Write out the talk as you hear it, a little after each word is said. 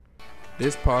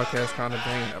This podcast kind of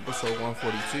banging, episode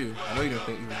 142. I know you didn't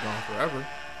think you was gone forever,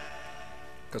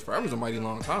 because forever is a mighty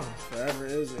long time. Forever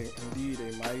is indeed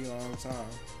a mighty long time.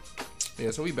 Yeah,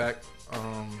 so we back.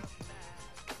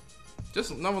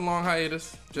 Just another long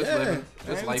hiatus. Just living.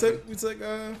 Just life. We took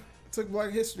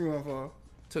Black History Month off.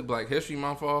 Took Black History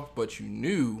Month off, but you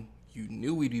knew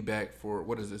we'd be back for,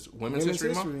 what is this, Women's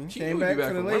History Month? Came back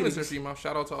for the ladies. Women's History Month.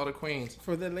 Shout out to all the queens.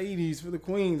 For the ladies, for the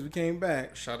queens, we came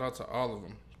back. Shout out to all of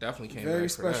them. Definitely came back. Very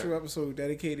special episode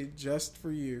dedicated just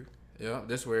for you. Yeah,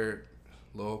 this where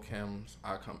Lil Kim's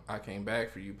I Came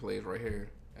Back For You plays right here.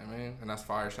 I mean, and that's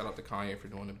fire. Shout out to Kanye for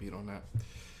doing the beat on that.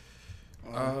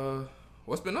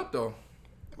 What's been up though?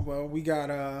 Well, what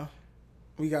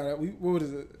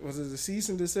is it? Was it a cease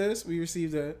and desist? We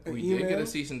received an email. We did get a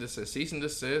cease and desist. Cease and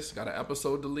desist. Got an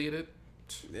episode deleted.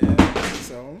 Yeah.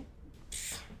 So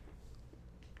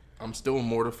I'm still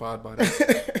mortified by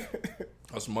that.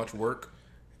 That's much work.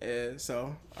 Yeah.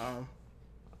 So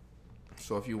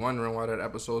if you're wondering why that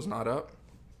episode's not up,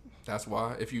 that's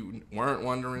why. If you weren't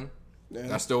wondering,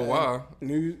 that's still why.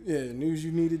 News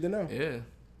you needed to know. Yeah,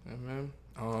 man.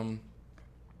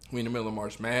 We in the middle of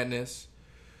March Madness.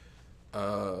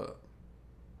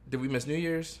 Did we miss New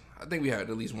Year's? I think we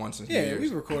had at least once since New Year's. Yeah,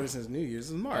 we've recorded since New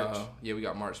Year's. It's March. Yeah, we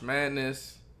got March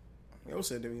Madness. Yo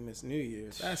said that we missed New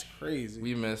Year's. That's crazy.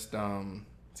 We missed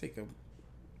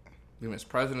we missed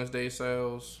President's Day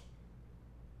sales.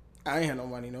 I ain't had no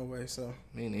money no way, so.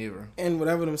 Me neither. And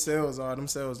whatever them sales are, them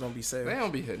sales don't be sales. They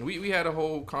don't be hitting. We had a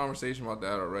whole conversation about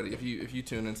that already. If you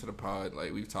tune into the pod,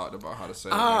 like we've talked about how the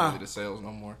sales ain't really the sales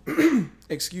no more.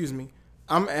 Excuse me.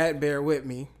 I'm at Bear With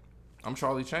Me. I'm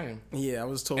Charlie Chain. Yeah, I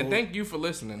was told. And thank you for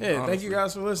listening. Yeah, thank you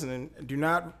guys for listening. Do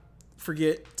not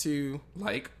forget to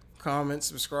like, comment,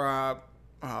 subscribe,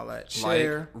 all that,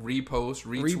 share, repost,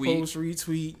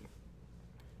 retweet.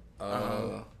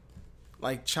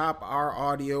 Like chop our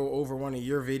audio over one of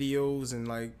your videos and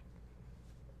like,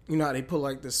 you know how they put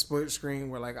like the split screen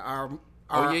where like our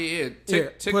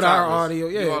TikTok put our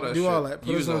audio, do all that.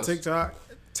 Put us on TikTok.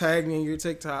 Tag me in your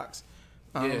TikToks.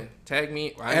 Tag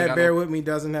me. Bear With Me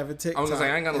doesn't have a TikTok. I was gonna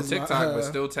say I ain't got no TikTok, but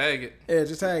still tag it. Yeah,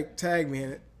 just tag me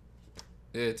in it.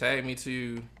 Yeah, tag me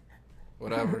to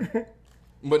whatever.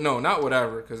 But no, not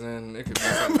whatever, because then it could be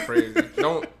something crazy.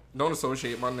 Don't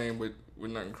associate my name with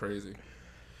nothing crazy.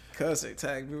 Cause they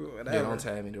tag me with whatever. Yeah, don't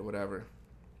tag me to whatever.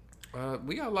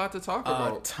 We got a lot to talk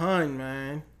about. A ton,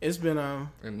 man. It's been and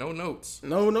no notes.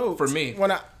 No notes for me.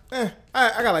 When I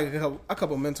got like a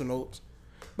couple mental notes,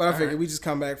 but I figured we just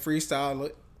come back freestyle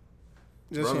it.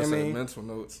 Just Brother said mental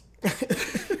notes.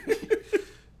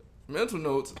 Mental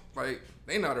notes, like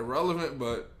they not irrelevant,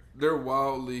 but they're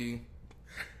wildly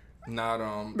not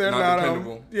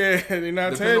dependable. They're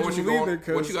not tangible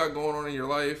either. What you got going on in your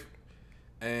life.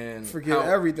 And forget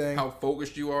everything. How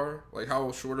focused you are, like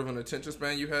how short of an attention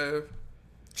span you have.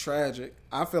 Tragic.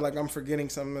 I feel like I'm forgetting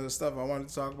some of the stuff I wanted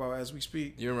to talk about as we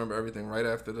speak. You remember everything right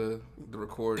after the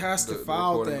recording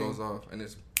goes off, and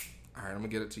it's all right. I'm gonna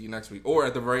get it to you next week, or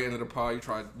at the very end of the pod, you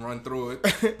try to run through it.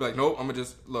 Be like, nope, I'm gonna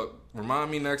just remind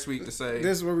me next week to say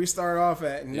this is where we start off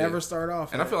at. Never start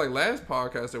off. And I feel like last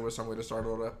podcast there was some way to start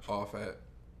off at.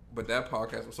 But that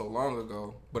podcast was so long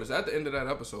ago. But it's at the end of that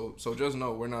episode. So just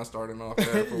know we're not starting off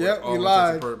there for all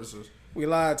intents and purposes. We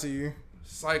lied to you.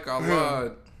 Psych, I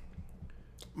lied.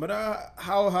 But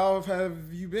how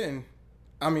have you been?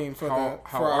 I mean, how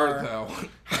art thou?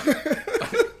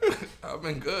 I've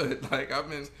been good. Like I've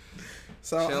been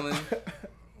chilling,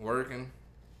 working,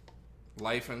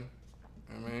 lifing.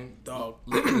 I mean,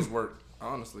 living is work.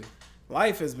 Honestly,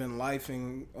 life has been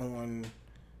lifing on.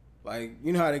 Like,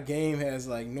 you know how the game has,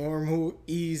 like, normal,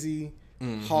 easy,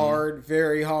 hard,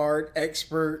 very hard,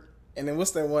 expert, and then what's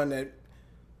that one that,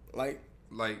 like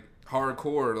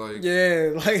hardcore, like...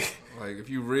 Yeah, like... Like,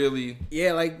 if you really...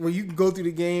 Yeah, like, where you can go through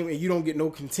the game and you don't get no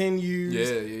continues.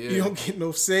 Yeah. You don't get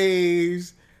no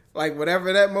saves. Like,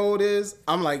 whatever that mode is,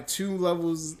 I'm, like, 2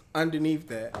 levels underneath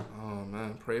that. Oh,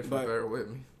 man. Pray for Bear With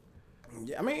Me.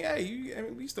 Yeah, I mean,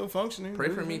 we still functioning. Pray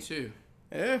for me, too.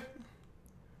 Yeah.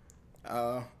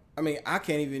 I mean, I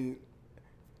can't even...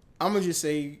 I'm going to just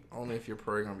say... Only if your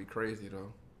prayer going to be crazy,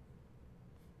 though.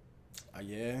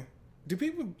 Yeah. Do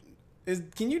people...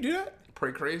 Can you do that?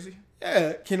 Pray crazy?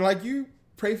 Yeah. Can, like, you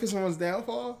pray for someone's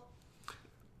downfall?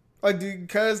 Like, do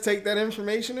cuz take that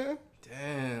information in?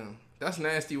 Damn. That's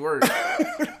nasty work.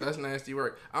 That's nasty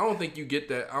work. I don't think you get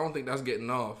that. I don't think that's getting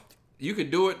off. You could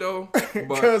do it, though.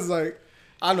 Because, like,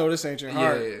 I know this ain't your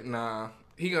heart. Yeah, nah.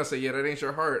 He gonna say, yeah, that ain't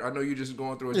your heart. I know you just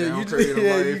going through a down period of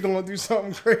life. You going through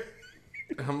something crazy.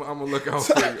 I'm gonna look out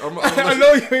for you. I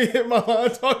know you ain't hit my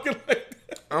line talking like that.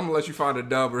 I'm gonna let you find a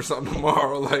dub or something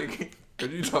tomorrow. Like,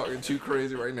 Because you talking too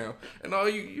crazy right now. And all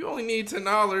you only need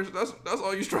 $10. That's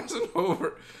all you stressing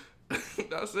over.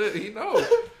 That's it. He knows.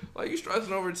 Like, you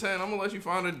stressing over 10. I'm gonna let you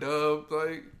find a dub.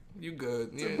 Like, you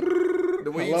good. Yeah.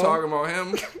 The way you talking about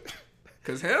him.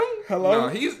 Cause him? Hello? Nah,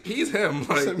 he's him.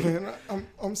 Like, said, man,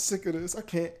 I'm sick of this. I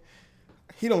can't.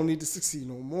 He don't need to succeed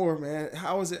no more, man.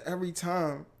 How is it every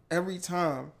time? Every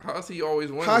time. How's he always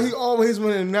winning? How he always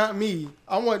winning, not me.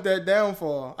 I want that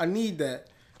downfall. I need that.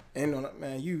 And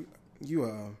man, you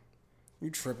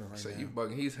tripping right now. You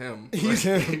bugging. He's him. He's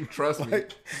him. Trust me.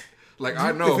 Like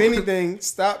I know. If anything,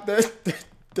 stop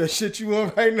that shit you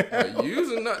on right now.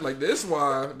 Using that. Like this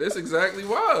exactly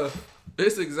why.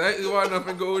 This exactly why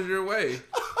nothing goes your way.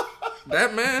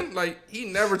 That man, like, he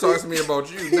never talks to me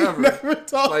about you. Never. Never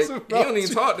talks like, about he don't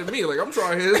even talk to me. Like, I'm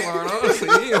trying his line, honestly.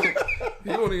 He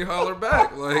don't even holler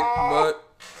back. Like, but.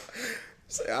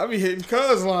 Say, I be hitting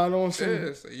cuz line on some.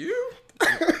 Yeah, say, you?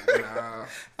 Nah.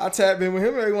 I tap in with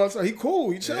him every once in a while. He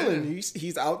cool. He chilling. Yeah.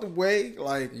 He's out the way.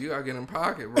 Like, you gotta get in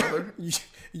pocket, brother.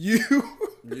 You?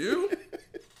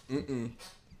 Mm-mm.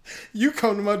 You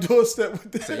come to my doorstep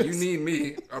with this. Say, you need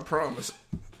me. I promise.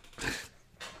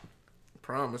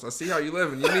 Promise. I see how you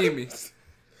living. You need me.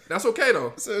 That's okay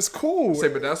though. So it's cool. Say,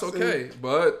 but that's okay.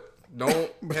 But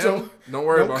don't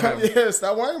worry about him. Yeah,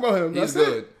 stop worrying about him. He's that's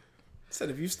good. I said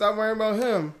if you stop worrying about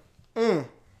him,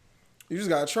 you just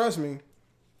gotta trust me.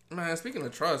 Man, speaking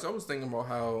of trust, I was thinking about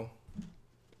how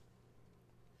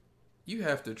you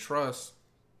have to trust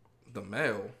the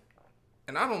mail,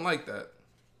 and I don't like that.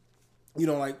 You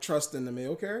don't like trusting the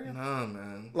mail carrier? Nah,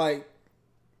 man. Like,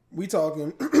 we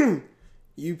talking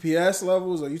UPS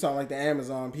levels, or you talking like the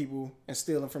Amazon people and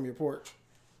stealing from your porch?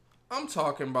 I'm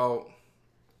talking about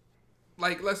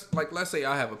let's say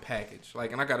I have a package,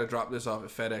 like, and I gotta drop this off at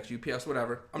FedEx, UPS,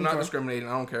 whatever. I'm not discriminating.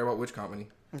 I don't care about which company.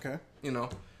 Okay. You know,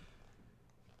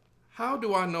 how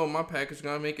do I know my package is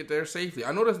gonna make it there safely?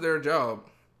 I know that's their job,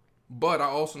 but I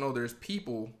also know there's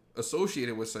people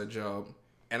associated with said job,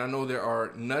 and I know there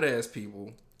are nut ass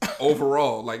people.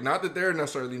 Overall, like, not that they're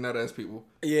necessarily nut ass people.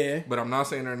 Yeah. But I'm not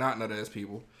saying they're not nut ass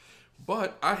people.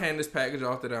 But I hand this package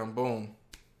off to them. Boom.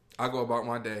 I go about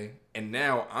my day. And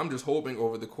now I'm just hoping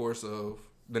over the course of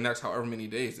the next however many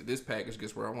days that this package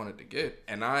gets where I want it to get.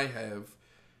 And I have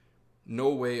no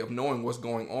way of knowing what's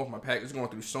going on with my package. It's going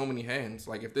through so many hands.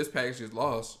 Like, if this package is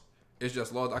lost, it's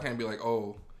just lost. I can't be like,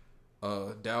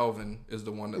 Dalvin is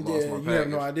the one that lost my package. You have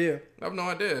no idea. I have no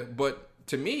idea. But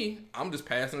to me, I'm just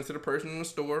passing it to the person in the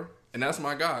store, and that's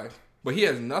my guy. But he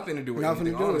has nothing to do with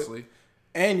anything, honestly.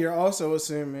 And you're also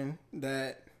assuming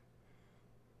that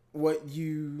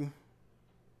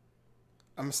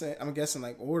I'm guessing,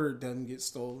 like, order doesn't get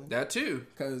stolen. That too,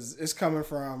 because it's coming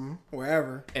from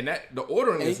wherever. And that the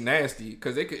ordering is nasty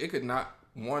because it could not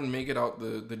make it out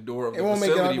the door of the facility. It won't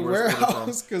make it out the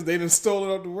warehouse because they done stole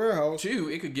it out the warehouse. Two,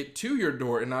 it could get to your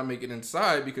door and not make it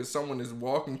inside because someone is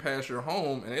walking past your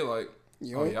home and they like,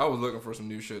 oh yeah, I was looking for some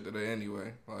new shit today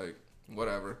anyway. Like,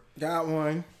 whatever. Got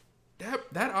one.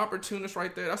 That opportunist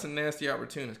right there, that's a nasty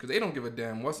opportunist because they don't give a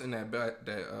damn what's in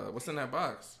that what's in that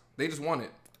box. They just want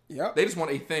it. Yep. They just want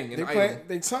a thing.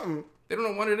 They something. They don't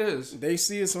know what it is. They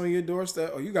see it's on your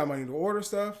doorstep. Oh, you got money to order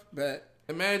stuff. But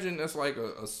imagine that's like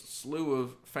a slew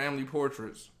of family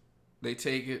portraits. They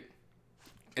take it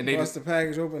and they bust the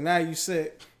package open. Now you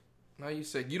sick.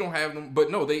 You don't have them,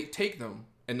 but no, they take them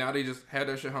and now they just had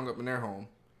that shit hung up in their home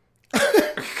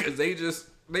because they just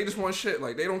want shit.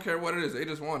 Like, they don't care what it is. They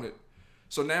just want it.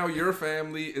 So now your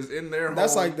family is in their home.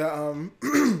 That's like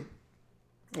the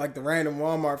like the random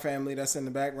Walmart family that's in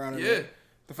the background of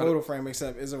the photo frame,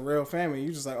 except it's a real family.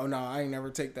 You just like, oh no, I ain't never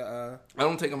take the I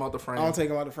don't take them out the frame. I don't take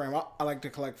them out the frame. I like to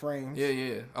collect frames.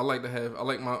 Yeah. I like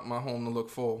my home to look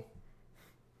full.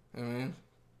 You know what I mean?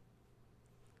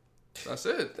 That's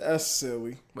it. That's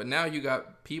silly. But now you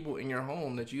got people in your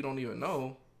home that you don't even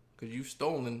know because you've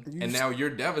stolen, and now you're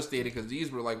devastated because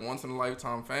these were like once in a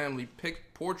lifetime family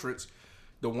portraits.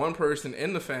 The one person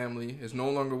in the family is no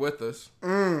longer with us.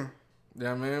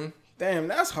 Yeah, man. Damn,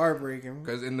 that's heartbreaking.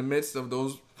 Because in the midst of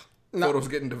those photos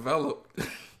getting developed.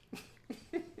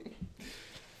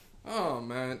 Oh,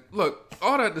 man. Look,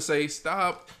 all that to say,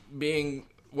 stop being,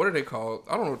 what are they called?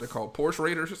 I don't know what they're called. Porch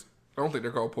raiders? I don't think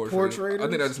they're called porch raiders. I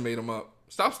think I just made them up.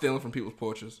 Stop stealing from people's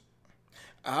porches.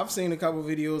 I've seen a couple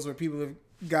videos where people have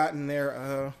gotten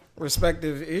their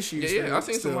respective issues. Yeah. I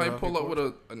seen somebody pull up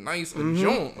with a nice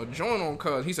joint on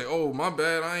cuz. He said, "Oh, my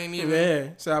bad, I ain't even." Yeah,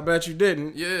 so I bet you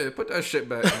didn't. Yeah, put that shit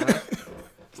back, man.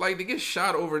 It's like to get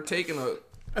shot over taking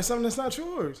that's something that's not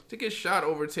yours. To get shot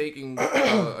over taking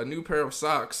a new pair of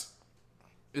socks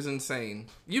is insane.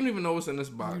 You don't even know what's in this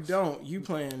box. You don't. You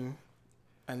playing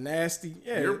a nasty.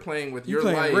 Yeah, you're playing with your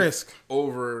life risk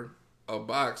over a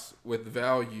box with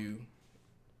value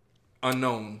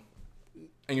unknown,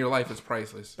 and your life is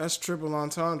priceless. That's triple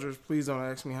entendres. Please don't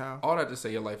ask me how. All that to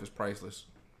say, your life is priceless.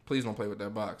 Please don't play with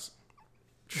that box.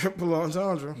 Triple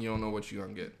entendre. You don't know what you're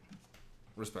gonna get.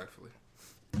 Respectfully.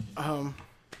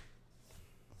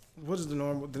 What is the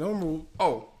normal? The normal.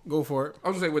 Oh, go for it. I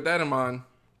was gonna say, with that in mind,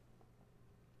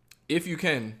 if you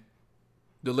can,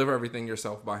 deliver everything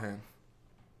yourself by hand.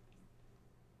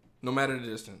 No matter the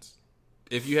distance.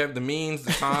 If you have the means,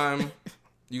 the time,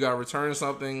 you gotta return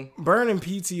something. Burning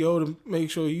PTO to make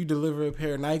sure you deliver a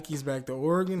pair of Nikes back to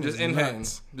Oregon. Just in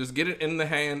hand. Just get it in the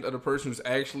hand of the person who's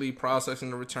actually processing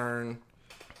the return.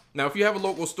 Now, if you have a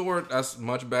local store, that's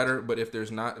much better. But if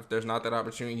there's not that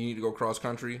opportunity, you need to go cross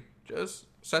country. Just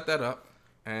set that up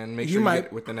and make sure you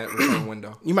get within that return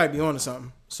window. You might be onto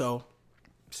something. So,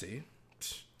 see,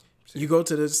 you go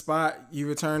to the spot, you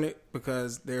return it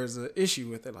because there's an issue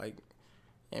with it. Like,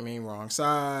 wrong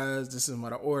size. This is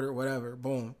what I ordered. Whatever.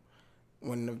 Boom.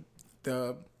 When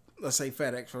the let's say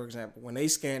FedEx, for example, when they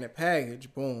scan the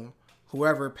package, boom,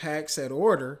 whoever packs that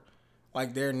order,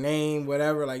 like their name,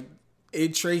 whatever, like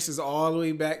it traces all the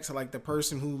way back to like the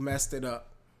person who messed it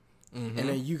up. Mm-hmm. And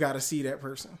then you got to see that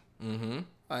person. Mm-hmm.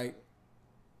 Like,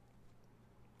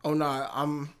 oh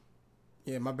no,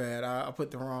 my bad. I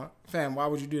put the wrong fam. Why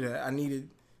would you do that? I needed,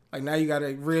 like, now you got to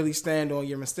really stand on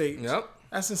your mistakes. Yep.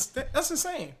 That's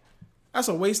insane. That's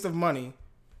a waste of money.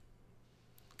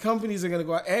 Companies are gonna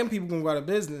go out, and people gonna go out of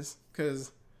business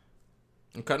because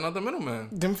I'm cutting out the middleman.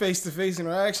 Them face-to-face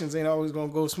interactions ain't always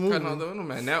gonna go smoothly. Cutting out the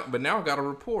middleman. Now I got a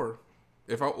rapport.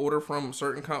 If I order from a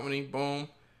certain company, boom,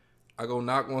 I go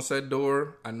knock on said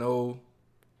door. I know.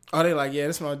 Oh, they like, yeah,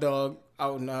 that's my dog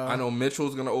out in. I know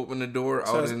Mitchell's gonna open the door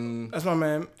so that's my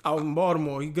man out in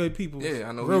Baltimore. He good people. Yeah,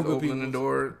 I know he's opening the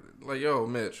door. Like, yo,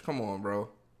 Mitch, come on, bro.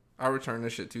 I returned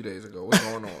this shit 2 days ago. What's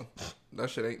going on? That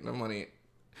shit ain't no money.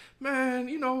 Man,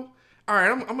 all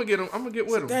right, I'm gonna get him. I'm gonna get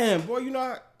with him. Damn, boy,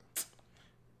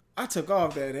 I took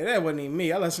off that. That wasn't even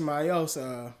me. I let somebody else.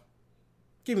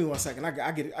 Give me 1 second.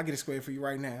 I get it squared for you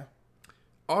right now.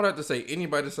 All that to say,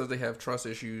 anybody that says they have trust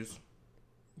issues,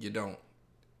 you don't.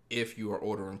 If you are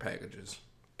ordering packages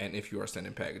and if you are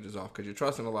sending packages off, because you're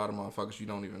trusting a lot of motherfuckers you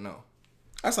don't even know.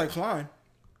 That's like flying.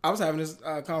 I was having this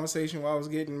conversation while I was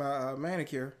getting my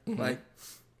manicure. Mm-hmm. Like,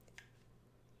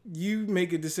 you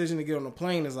make a decision to get on a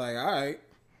plane, it's like, all right.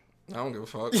 I don't give a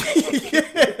fuck.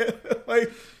 Yeah,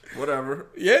 like, whatever.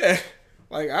 Yeah.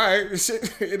 Like, all right,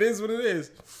 shit, it is what it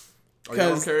is. Oh, you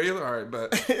don't care either? All right,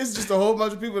 but it's just a whole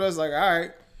bunch of people that's like,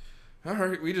 all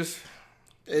right, we just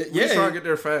try to get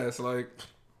there fast, like,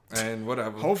 and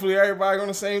whatever. Hopefully everybody on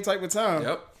the same type of time.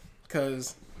 Yep.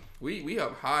 Because we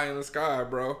up high in the sky,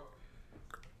 bro.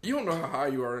 You don't know how high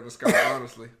you are in the sky,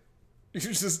 honestly.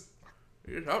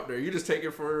 You're out there. You just take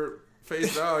it for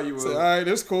face value. So, all right,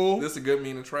 that's cool. This is a good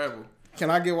mean to travel.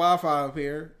 Can I get Wi-Fi up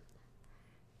here?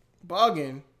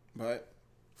 Bugging, but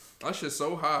that shit's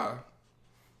so high.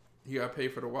 You gotta pay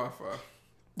for the Wi-Fi.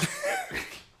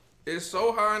 It's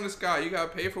so high in the sky. You gotta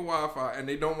pay for Wi-Fi, and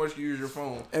they don't want you to use your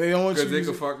phone. And they don't want you because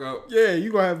they can fuck up. Yeah,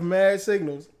 you gonna have mad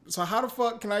signals. So how the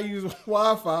fuck can I use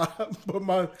Wi-Fi?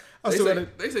 But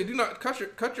they say do not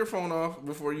cut your phone off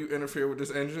before you interfere with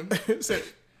this engine.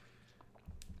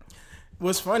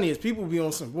 What's funny is people be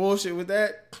on some bullshit with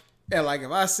that, and like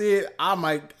if I see it,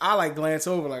 I glance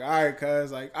over like, all right,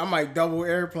 cuz like I might double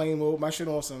airplane mode my shit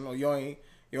on some. Y'all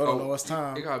don't know what's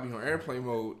time. It gotta be on airplane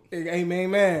mode. Hey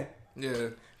man. Yeah.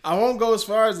 I won't go as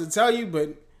far as to tell you,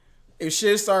 but if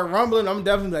shit start rumbling, I'm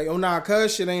definitely like, oh nah,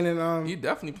 cuz shit ain't in You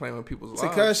definitely playing with people's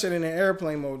lives. Say cuz shit in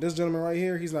airplane mode. This gentleman right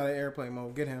here, he's not in airplane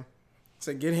mode. Get him.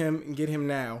 Say get him and get him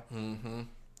now. Mm-hmm.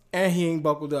 And he ain't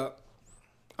buckled up.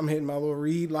 I'm hitting my little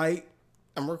read light.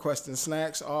 I'm requesting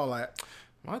snacks, all that.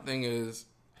 My thing is,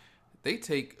 they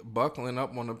take buckling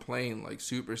up on a plane like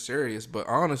super serious, but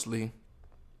honestly,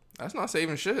 that's not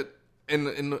saving shit. In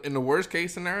the worst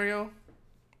case scenario,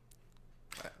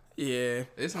 yeah,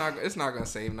 it's not gonna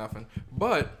save nothing.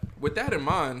 But with that in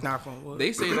mind,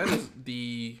 they say that is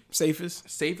the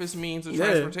safest means of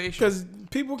transportation because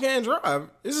people can't drive.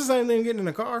 It's the same thing getting in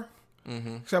a car.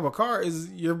 Mm-hmm. Except a car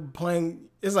you're playing.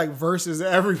 It's like versus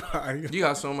everybody. You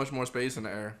got so much more space in the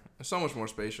air. It's so much more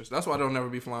spacious. That's why I don't never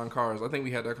be flying cars. I think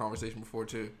we had that conversation before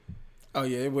too. Oh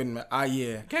yeah, it wouldn't.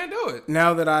 Yeah, can't do it.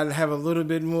 Now that I have a little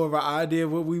bit more of an idea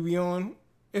of what we be on,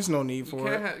 it's no need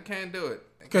for it. Can't do it.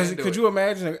 Because could you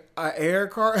imagine an air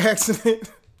car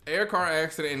accident? Air car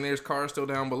accident, and there's cars still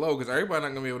down below because everybody not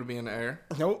gonna be able to be in the air.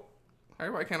 Nope.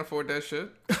 Everybody can't afford that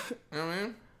shit. You know what I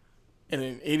mean? And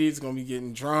then idiots gonna be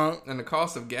getting drunk. And the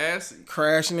cost of gas.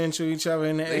 Crashing into each other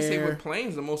in the air. They say with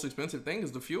planes, the most expensive thing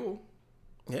is the fuel.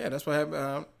 Yeah, that's what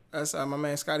happened. That's how my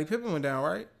man Scottie Pippen went down,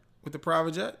 right? With the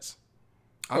private jets?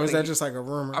 Or is that just like a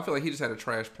rumor? I feel like he just had a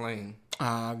trash plane.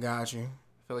 Ah, got you.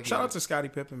 I feel like shout out to Scottie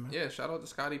Pippen, man. Yeah, shout out to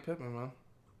Scottie Pippen, man.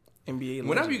 NBA legend.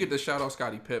 Whenever you get to shout out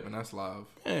Scottie Pippen, that's live.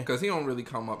 Because he don't really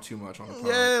come up too much on the pod.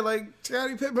 Yeah, like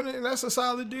Scottie Pippen, that's a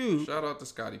solid dude. Shout out to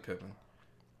Scottie Pippen.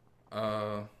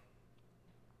 But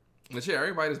yeah,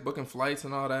 everybody's booking flights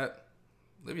and all that.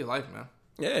 Live your life, man.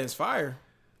 Yeah, it's fire.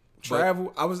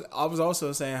 Travel. I was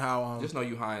also saying how just know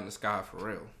you high in the sky for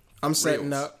real. I'm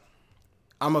setting up.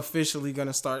 I'm officially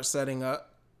gonna start setting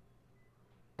up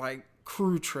like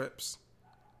crew trips.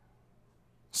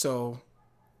 So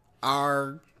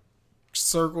our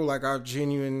circle, like our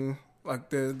genuine, like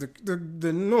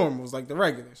the normals, like the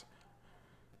regulars,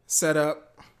 set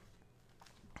up.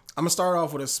 I'm gonna start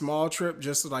off with a small trip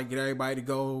just to like get everybody to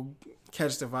go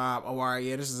catch the vibe. Oh, all right,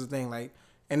 yeah, this is the thing. Like,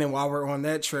 and then while we're on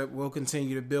that trip, we'll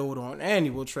continue to build on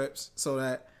annual trips so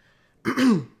that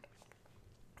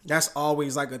that's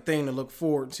always like a thing to look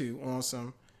forward to on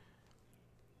some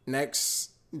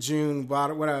next June,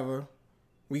 whatever.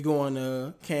 We going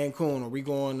to Cancun or we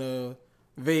going to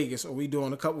Vegas or we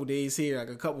doing a couple days here, like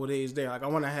a couple days there. Like I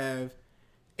want to have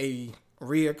a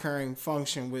reoccurring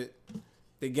function with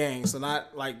the gang. So not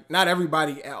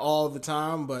everybody at all the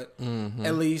time, but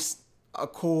at least a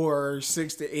core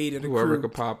 6 to 8 of the whoever crew.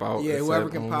 Could pop out. Yeah, whoever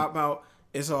can pop out.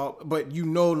 It's all, but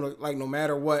like no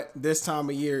matter what, this time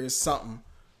of year is something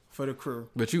for the crew.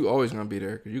 But you always gonna be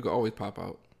there because you can always pop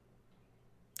out.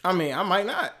 I mean, I might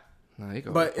not. Nah, he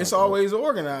but it's always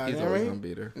organized. He's always gonna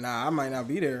be there. Nah, I might not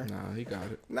be there. Nah, he got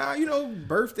it. Nah,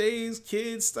 birthdays,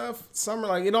 kids, stuff, summer,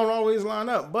 like it don't always line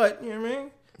up. But you know what I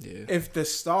mean? Yeah. If the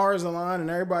stars align and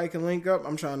everybody can link up,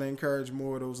 I'm trying to encourage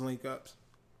more of those link ups.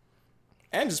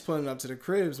 And just pulling up to the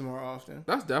cribs more often.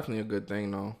 That's definitely a good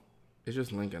thing, though. It's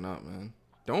just linking up, man.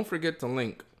 Don't forget to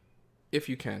link if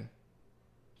you can.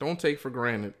 Don't take for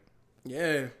granted.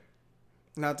 Yeah.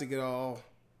 Not to get all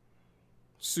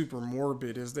super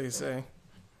morbid, as they say.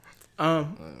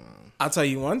 I'll tell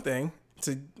you one thing.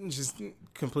 To just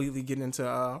completely get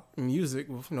into music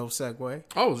with no segue.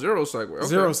 Oh, zero segue. Okay.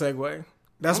 Zero segue.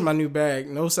 That's my new bag.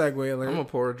 No segue alert. I'm going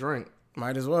to pour a drink.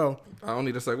 Might as well. I don't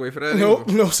need a segue for that. Nope,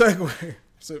 no segue.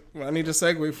 So I need a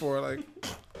segue for like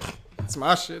it's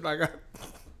my shit. Like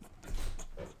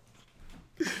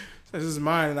this is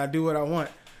mine, and I do what I want.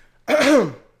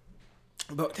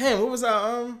 But damn, what was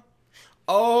that?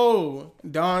 Don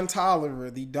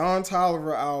Toliver. The Don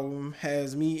Toliver album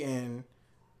has me in,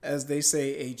 as they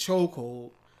say, a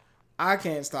chokehold. I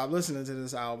can't stop listening to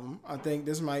this album. I think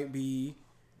this might be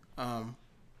a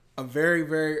very,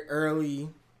 very early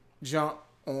jump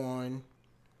on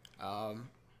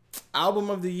album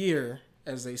of the year,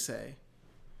 as they say.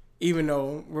 Even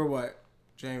though we're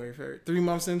January, February, 3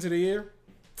 months into the year,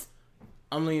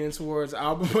 I'm leaning towards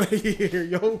album of the year.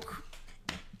 Yo,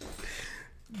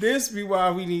 this be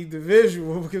why we need the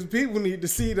visual, because people need to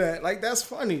see that. Like, that's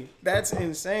funny. That's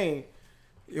insane.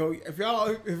 Yo, if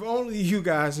only you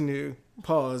guys knew.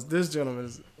 Pause. This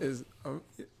gentleman is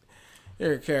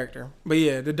you're a character. But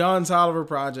yeah, the Don Toliver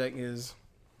project is.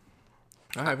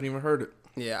 I haven't even heard it.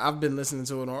 Yeah, I've been listening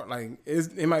to it on, like,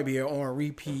 it might be on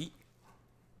repeat.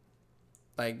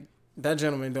 Like, that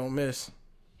gentleman don't miss.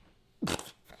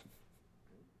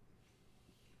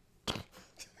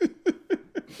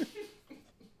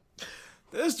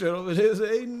 This gentleman is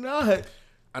a nut.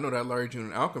 I know that Larry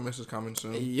June Alchemist is coming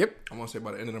soon. Yep. I'm going to say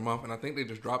by the end of the month. And I think they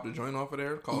just dropped a joint off of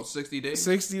there called 60 Days.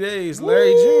 60 Days.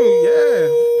 Larry June, yeah.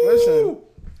 Listen.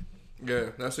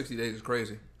 Yeah, that 60 Days is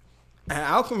crazy. And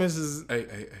Alchemist is...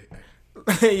 Hey.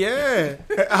 Yeah.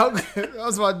 That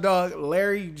was my dog,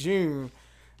 Larry June.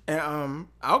 And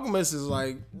Alchemist is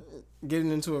like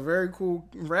getting into a very cool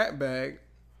rap bag.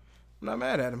 I'm not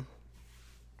mad at him.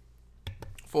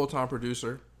 Full-time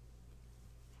producer.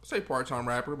 Say part-time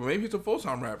rapper, but maybe he's a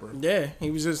full-time rapper. Yeah,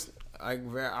 he was just like,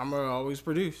 I'm gonna always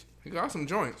produce. He got some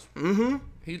joints. Mm-hmm.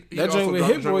 He that also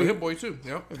joint with Hit Boy too.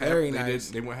 Yep. Very nice.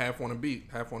 They went half on a beat,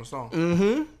 half on a song.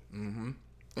 Mm-hmm.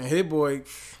 And Hit Boy,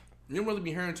 you don't really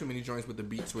be hearing too many joints with the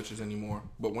beat switches anymore.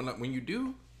 But when you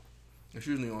do, it's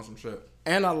usually on some shit.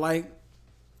 And I like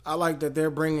that they're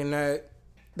bringing that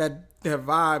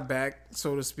vibe back,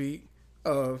 so to speak,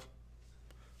 of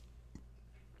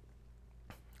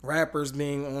rappers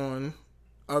being on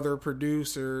other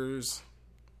producers,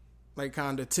 like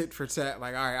kind of tit for tat.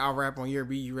 Like, all right, I'll rap on your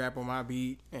beat, you rap on my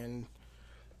beat, and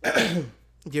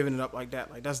giving it up like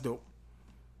that. Like, that's dope.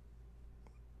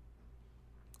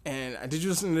 And did you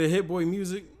listen to the Hit Boy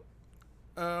Music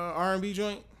R&B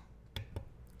joint?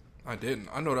 I didn't.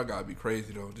 I know that gotta be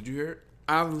crazy though. Did you hear it?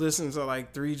 I've listened to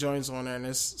like 3 joints on there, and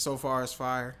it's so far it's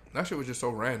fire. That shit was just so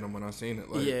random when I seen it.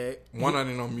 Like, yeah. One, I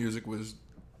didn't know music was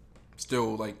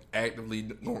still like actively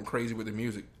going crazy with the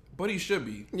music, but he should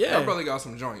be. Yeah, that brother got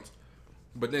some joints.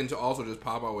 But then to also just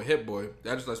pop out with Hit Boy,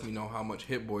 that just lets me know how much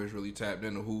Hit Boy is really tapped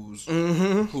into who's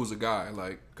a guy.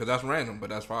 Like, cause that's random, but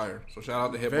that's fire. So shout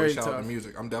out to Hit Boy, shout out to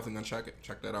music. I'm definitely gonna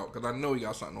check that out, cause I know he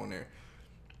got something on there.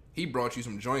 He brought you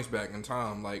some joints back in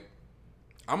time. Like,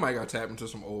 I might got tapped into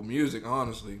some old music,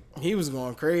 honestly. He was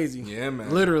going crazy. Yeah,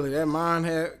 man. Literally, that mind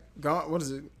had gone. What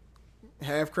is it?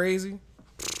 Half crazy.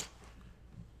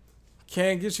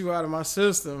 Can't get you out of my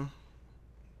system.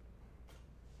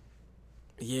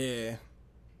 Yeah.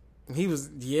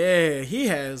 He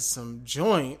has some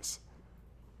joints.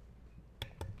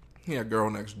 He had Girl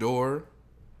Next Door.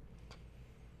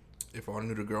 If I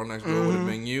knew the Girl Next Door would have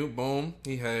been you, boom.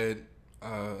 He had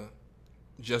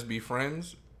Just Be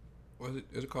Friends.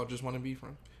 Is it called Just Want to Be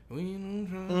Friends?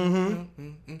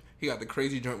 He got the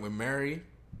crazy joint with Mary.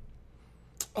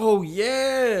 Oh,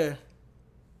 yeah.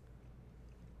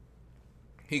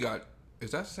 He got,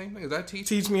 is that the same thing? Is that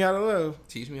Teach Me How to Love?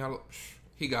 Teach Me How to Love.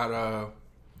 He got,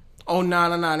 oh,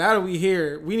 no. Now that we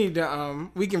here, we need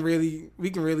to, we can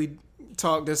really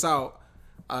talk this out.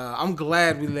 I'm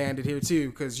glad we landed here too,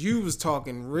 because you was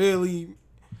talking really,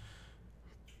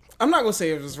 I'm not going to say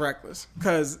it was reckless,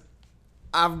 because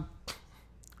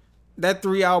that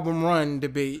 3-album run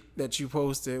debate that you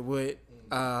posted with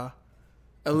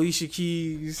Alicia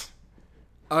Keys,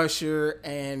 Usher,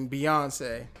 and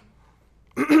Beyonce.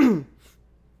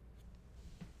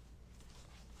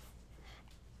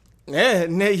 Yeah,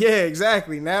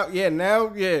 exactly. Now,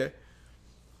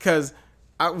 because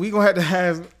we gonna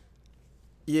have,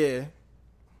 yeah.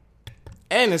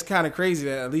 And it's kind of crazy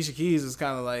that Alicia Keys is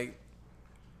kind of like.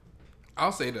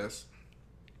 I'll say this.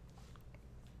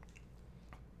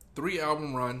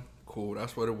 3-album run, cool.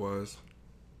 That's what it was.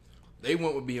 They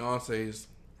went with Beyonce's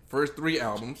first 3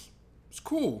 albums. It's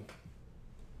cool.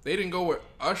 They didn't go with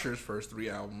Usher's first 3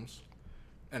 albums,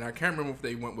 and I can't remember if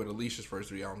they went with Alicia's first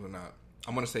 3 albums or not.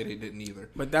 I'm gonna say they didn't either.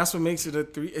 But that's what makes it a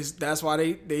 3. That's why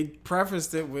they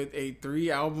prefaced it with a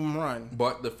 3-album run.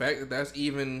 But the fact that that's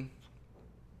even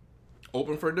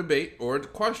open for debate or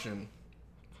question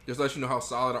just lets you know how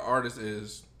solid an artist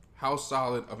is. How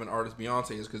solid of an artist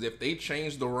Beyonce is, because if they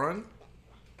change the run,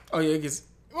 oh yeah, it gets.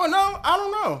 Well, no, I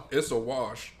don't know. It's a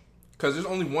wash, because there's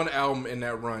only one album in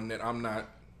that run that I'm not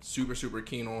super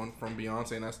keen on from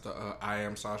Beyonce, and that's the I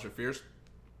Am Sasha Fierce.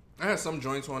 I had some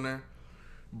joints on there,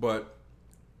 but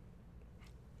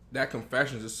that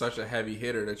Confessions is such a heavy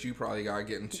hitter that you probably gotta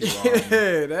get into.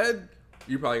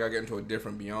 You probably gotta get into a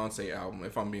different Beyonce album,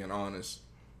 if I'm being honest.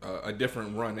 A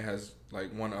different run that has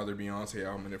like one other Beyonce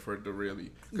album in it for it to really.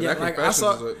 Yeah, that like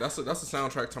Confessions that's a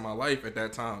soundtrack to my life at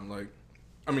that time. Like,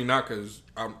 I mean, not because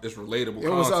it's relatable. It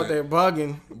was out there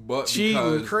bugging, but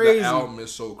because crazy. The album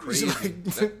is so crazy.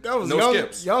 Like, that was no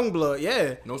skips. Young blood,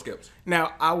 yeah. No skips.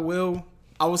 Now I will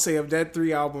say of that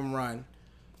 3-album run,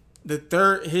 the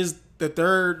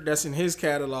third that's in his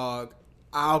catalog,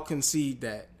 I'll concede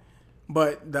that.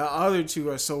 But the other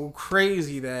 2 are so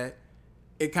crazy that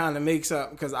it kind of makes up,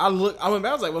 because I went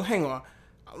back, I was like, well, hang on,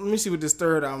 let me see what this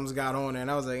 3rd album's got on there, and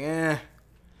I was like,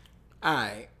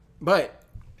 alright. But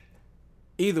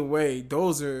either way,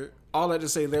 those are all that to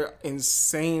say they're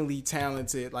insanely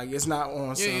talented. Like, it's not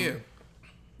on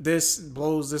this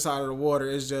blows this out of the water.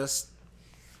 It's just,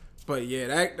 but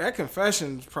yeah, that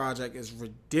Confessions project is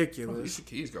ridiculous. Alicia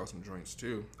Keys got some joints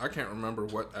too. I can't remember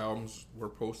what albums were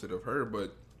posted of her,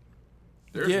 but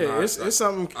it's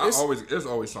something. There's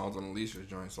always songs on Alicia's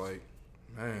joints, like,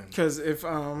 man. Because if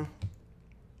what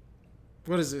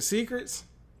is it? Secrets.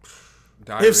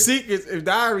 Diary. If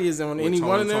Diary is on any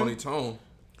one of them, Tone.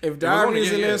 If Diary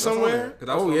is in there somewhere,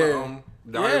 Diary of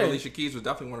Alicia Keys was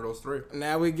definitely one of those 3.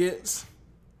 Now it gets.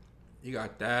 You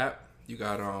got that. You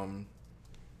got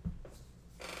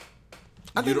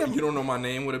You Don't Know My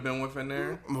Name would have been within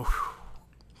there.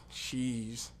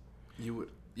 Jeez. You would.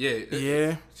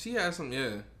 Yeah. She has some.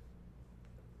 Yeah.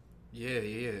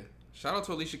 Shout out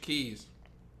to Alicia Keys.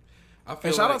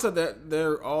 Shout out to that.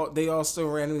 They all still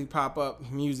randomly pop up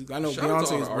music. I know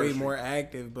Beyonce is way more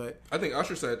active, but I think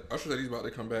Usher said he's about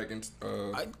to come back and.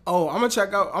 I'm gonna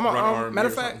check out. Matter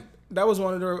of fact, that was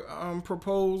one of their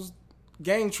proposed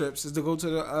gang trips, is to go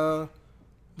to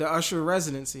the Usher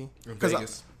residency,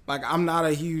 because I'm not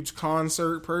a huge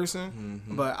concert person,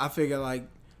 but I figure like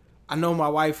I know my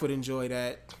wife would enjoy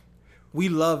that. We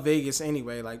love Vegas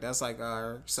anyway. Like, that's like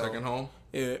our second home.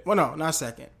 Yeah. Well, no, not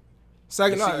second.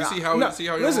 Second. You see how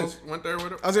you almost went there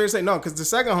with it? I was going to say no, because the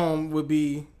second home would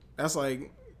be, that's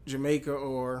like Jamaica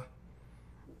or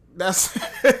that's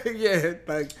yeah.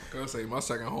 Like I gotta say, my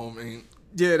second home ain't.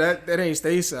 Yeah, that ain't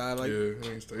stateside. Like, yeah, it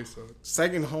ain't stateside.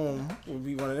 Second home would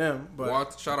be one of them.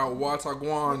 But shout out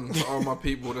Wataguan to all my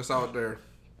people that's out there.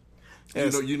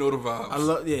 Yes. You know the vibes. I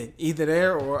love either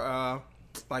there or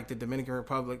like the Dominican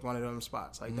Republic, one of them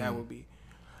spots. Like that would be.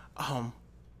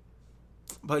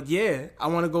 But yeah, I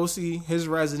want to go see his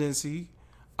residency.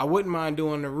 I wouldn't mind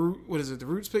doing the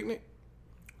Roots Picnic?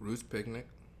 Roots Picnic.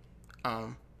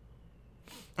 And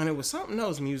it was something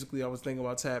else musically I was thinking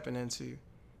about tapping into.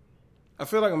 I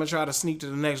feel like I'm gonna try to sneak to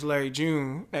the next Larry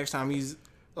June next time he's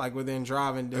like within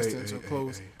driving distance or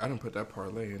close. Hey. I didn't put that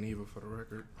parlay in either, for the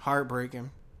record. Heartbreaking.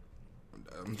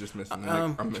 I'm just missing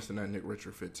that. I'm missing that Nick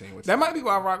Richard 15. That might be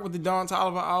why I rock with the Don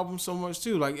Toliver album so much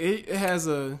too. Like it's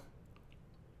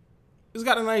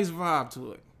got a nice vibe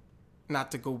to it.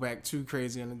 Not to go back too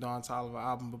crazy on the Don Toliver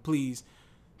album, but please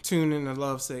tune in to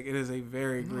Lovesick. It is a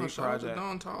very great project.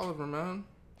 Don Toliver, man.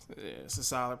 Yeah, it's a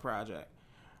solid project.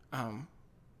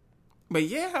 But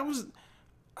yeah,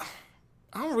 I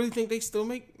don't really think they still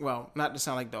make. Well, not to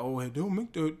sound like the old head. They don't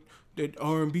make that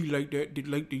R&B like that.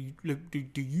 Like they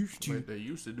used to. Like they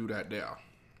used to do that there.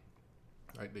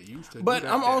 Like they used to. But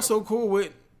I'm also cool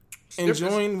with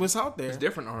enjoying what's out there. It's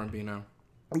different R&B now.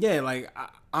 Yeah, like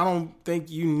I don't think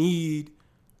you need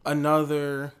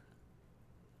another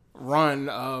run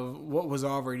of what was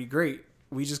already great.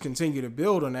 We just continue to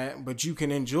build on that, but you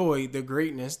can enjoy the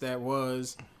greatness that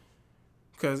was.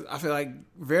 Because I feel like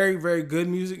very, very good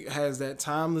music has that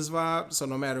timeless vibe. So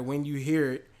no matter when you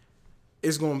hear it,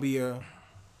 it's going to be a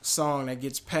song that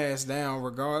gets passed down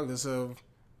regardless of,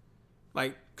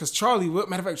 like, because Charlie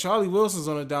Wilson's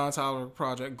on the Don Toliver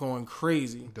project going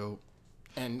crazy. Dope.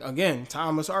 And again,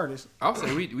 timeless artist. I'll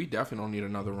say we definitely don't need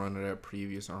another run of that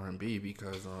previous R&B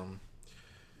because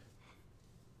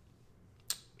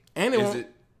and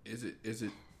is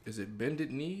it Bended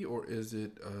Knee or is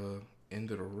it End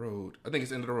of the Road? I think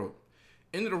it's End of the Road.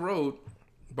 End of the Road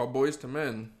by Boyz II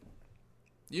Men.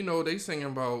 You know, they singing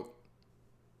about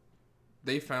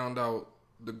they found out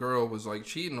the girl was like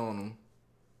cheating on them,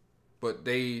 but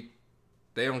they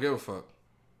don't give a fuck.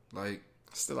 Like,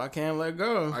 still I can't let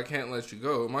go. I can't let you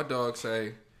go. My dog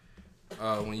say,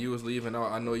 when you was leaving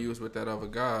out, I know you was with that other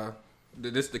guy.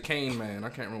 This the Kane man. I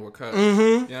can't remember what cut. Mm-hmm.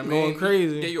 You know what I mean? Going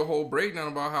crazy. He gave you a whole breakdown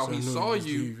about how so he saw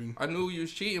you. Leaving. I knew you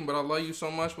was cheating, but I love you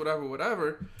so much,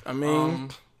 whatever. I mean...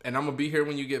 and I'm going to be here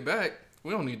when you get back.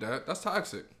 We don't need that. That's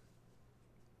toxic.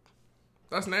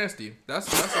 That's nasty. That's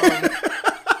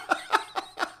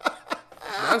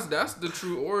the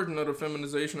true origin of the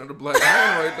feminization of the black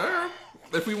man right there.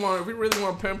 If we really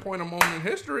want to pinpoint a moment in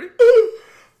history.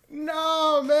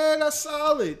 No, man, that's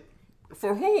solid.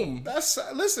 For whom?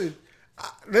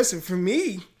 Listen, for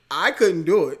me, I couldn't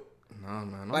do it. No,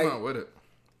 man, I'm not with it.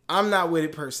 I'm not with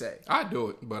it per se. I do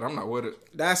it, but I'm not with it.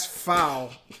 That's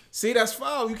foul. See, that's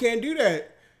foul. You can't do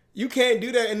that. You can't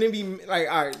do that and then be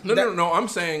like, all right. No. I'm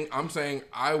saying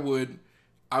I would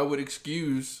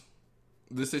excuse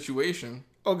the situation.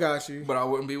 Oh, got you. But I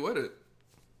wouldn't be with it.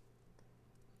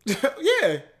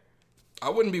 Yeah. I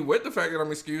wouldn't be with the fact that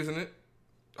I'm excusing it.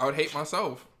 I would hate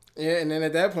myself. Yeah, and then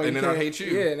at that point, and then I hate you.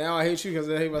 Yeah, now I hate you because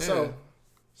I hate myself.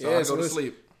 Yeah. So I go to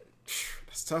sleep.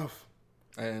 That's tough.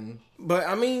 But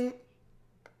I mean,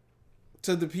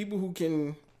 to the people who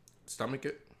can stomach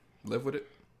it, live with it,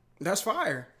 that's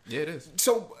fire. Yeah, it is.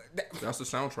 So that's the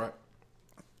soundtrack.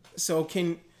 So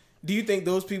do you think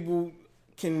those people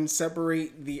can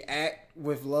separate the act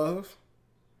with love?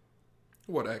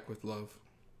 What act with love?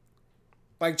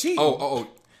 Like cheating. Oh.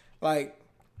 Like,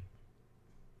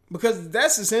 because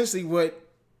that's essentially what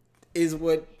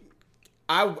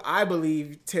I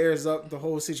believe tears up the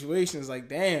whole situation. Is like,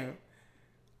 damn,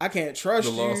 I can't trust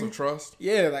you. The loss of trust?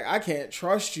 Yeah, like, I can't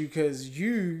trust you because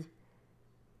you...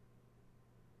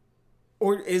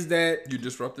 Or is that... You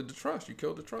disrupted the trust. You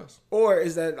killed the trust. Or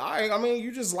is that... I mean,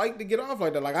 you just like to get off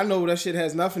like that. Like, I know that shit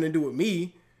has nothing to do with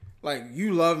me. Like,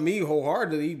 you love me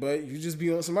wholeheartedly, but you just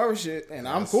be on some other shit, and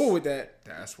I'm cool with that.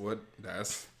 That's where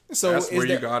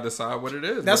you gotta decide what it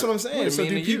is. That's what I'm saying. So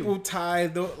do people tie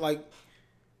the... Like,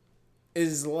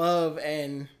 is love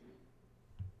and...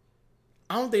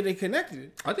 I don't think they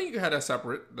connected. I think you can have that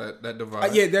separate, that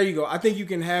divide. Yeah, there you go. I think you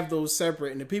can have those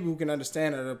separate, and the people who can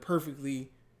understand it are perfectly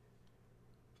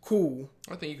cool.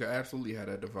 I think you can absolutely have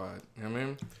that divide. You know what I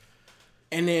mean?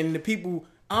 And then the people,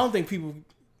 I don't think people,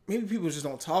 maybe people just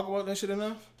don't talk about that shit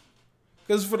enough.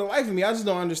 Because for the life of me, I just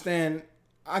don't understand.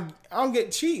 I don't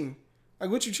get cheating. Like,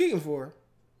 what you cheating for?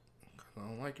 I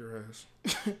don't like your ass.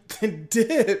 Then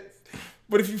dip.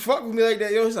 But if you fuck with me like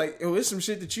that, it's like, it's some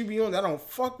shit that you be on that I don't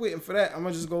fuck with, and for that, I'm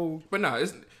gonna just go. But nah,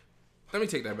 let me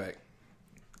take that back.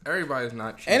 Everybody's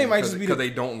not cheating. And it might just be because they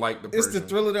don't like the person. It's the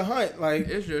thrill of the hunt. Like,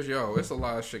 it's just, it's a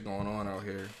lot of shit going on out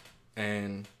here.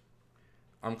 And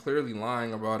I'm clearly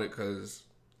lying about it because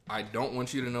I don't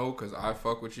want you to know because I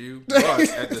fuck with you. But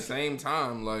at the same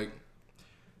time, like,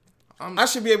 I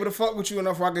should be able to fuck with you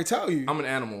enough where I can tell you. I'm an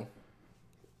animal.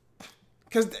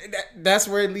 Because that's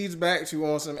where it leads back to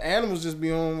on some animals just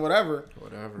be on whatever.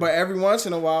 But every once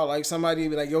in a while, like, somebody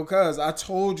be like, yo, cuz, I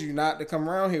told you not to come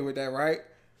around here with that, right?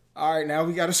 All right, now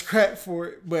we got to scrap for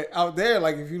it. But out there,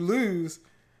 like, if you lose,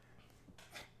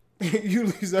 you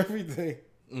lose everything.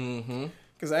 Mm-hmm.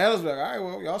 Because the animals be like, all right,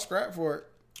 well, y'all scrap for it.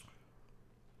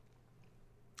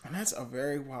 And that's a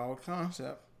very wild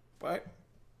concept. But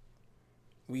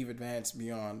we've advanced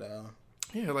beyond.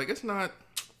 Yeah, like, it's not...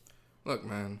 Look,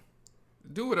 man.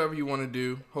 Do whatever you want to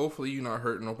do. Hopefully you're not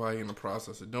hurting nobody in the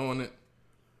process of doing it.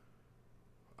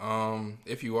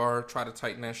 If you are, try to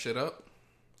tighten that shit up.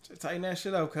 Tighten that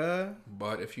shit up, cuz.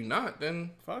 But if you're not,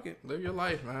 then fuck it. Live your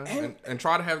life, man. And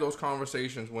try to have those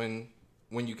conversations when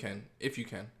you can, if you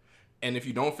can. And if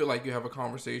you don't feel like you have a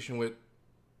conversation with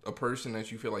a person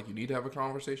that you feel like you need to have a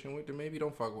conversation with, then maybe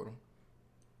don't fuck with them.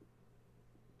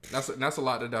 That's a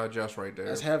lot to digest right there.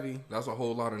 That's heavy. That's a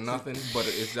whole lot of nothing, but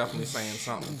it's definitely saying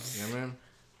something. You know what I mean?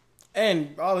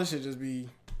 And all this should just be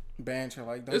banter.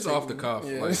 Like, it's off the cuff.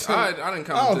 Yeah. Like, I didn't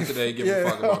come to today give a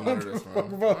fuck about none of this,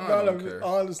 man. I don't care.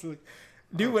 Honestly.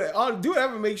 Do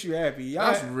whatever makes you happy.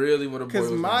 That's really what it boils down to.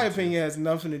 Because my opinion has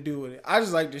nothing to do with it. I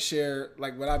just like to share,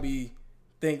 like, what I be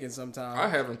thinking sometimes. I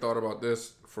haven't thought about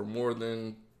this for more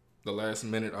than the last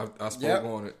minute I spoke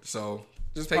on it. So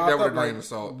just take that with a grain of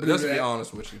salt. Just to be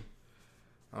honest with you,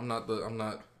 I'm not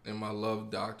in my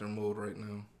love doctor mode right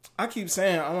now. I keep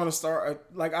saying I want to start.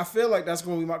 I feel like that's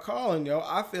going to be my calling, yo.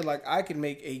 I feel like I can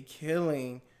make a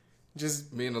killing,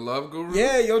 just being a love guru.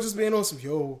 Yeah, yo, just being on some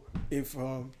if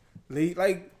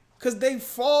because they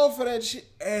fall for that shit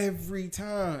every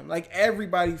time. Like,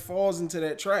 everybody falls into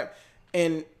that trap,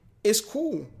 and it's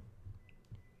cool.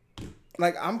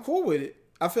 Like, I'm cool with it.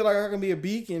 I feel like I can be a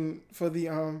beacon for the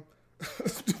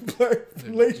black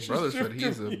relationship. Brother said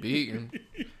he's a beacon.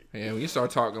 Yeah, when you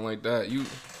start talking like that, you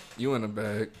in a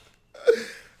bag.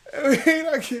 I mean,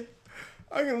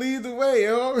 I can lead the way,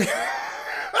 yo.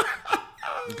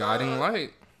 Guiding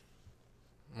light.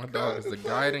 My dog is the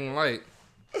guiding light.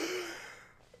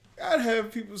 I'd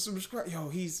have people subscribe.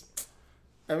 Yo,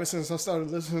 ever since I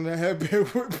started listening to that, been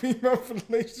with me, my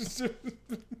relationship.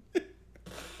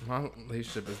 My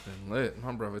relationship has been lit.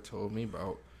 My brother told me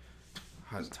about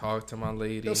how to talk to my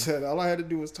lady. I said all I had to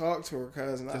do was talk to her,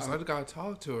 cuz. I just gotta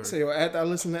talk to her. So after I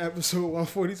listened to episode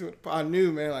 142, I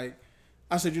knew, man. Like,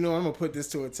 I said, I'm gonna put this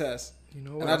to a test. You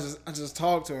know what? And I just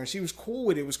talked to her, and she was cool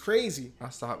with it. It was crazy. I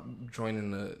stopped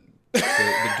joining the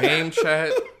game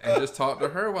chat and just talked to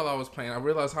her while I was playing. I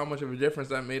realized how much of a difference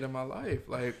that made in my life.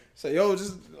 Like, so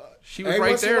she was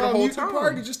right there the whole time.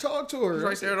 Party, just talk to her. She was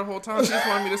right there the whole time. She just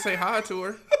wanted me to say hi to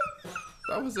her.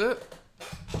 That was it.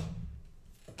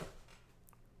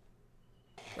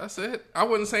 That's it. I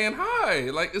wasn't saying hi.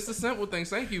 Like, it's the simple things.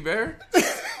 Thank you, Bear.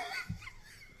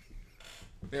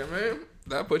 Yeah, man.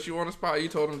 That put you on the spot. You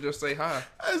told him to just say hi.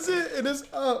 That's it. And it's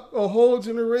a whole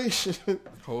generation.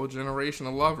 Whole generation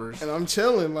of lovers. And I'm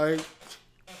chilling. Like,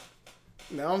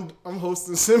 now I'm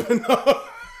hosting seminars.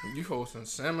 You hosting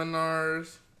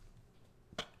seminars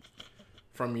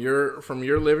from your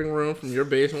living room, from your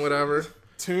basement, whatever.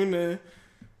 Tune in.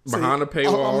 Behind the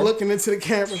paywall. I'm looking into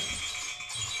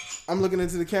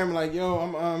the camera. Like,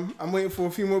 yo, I'm waiting for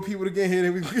a few more people to get here.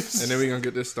 And then we're going to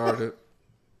get this started.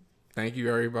 Thank you,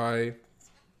 everybody.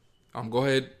 Go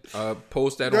ahead,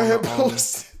 post that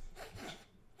post.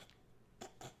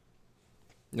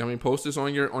 Post this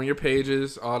on your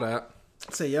pages, all that.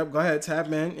 Say, yep, go ahead, tap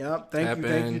in. Yep, thank you.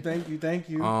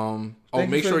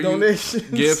 Make sure you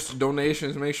gifts,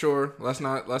 donations. Make sure let's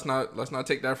not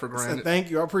take that for granted. So thank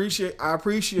you. I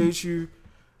appreciate you.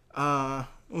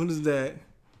 What is that?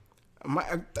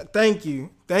 Thank you.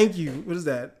 What is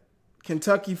that?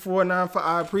 Kentucky 495.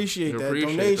 I appreciate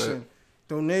that.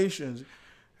 Donations.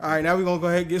 All right, now we're gonna go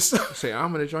ahead and get started. Say,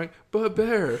 I'm in a joint, but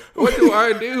Bear, what do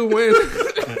I do when?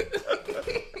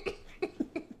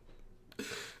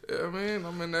 Yeah, man,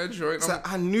 I'm in that joint. So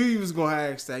I knew you was gonna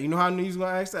ask that. You know how I knew you was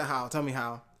gonna ask that? How? Tell me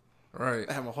how. Right.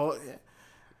 I have a whole. Yeah.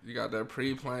 You got that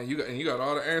pre-plan. You got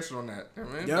all the answers on that. Yeah,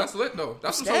 man. Yep. That's lit though.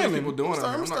 That's what some people doing.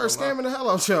 I'm gonna start scamming the hell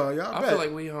out y'all. I feel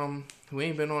like we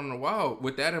ain't been on in a while.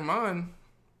 With that in mind,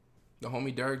 the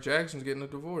homie Derek Jackson's getting a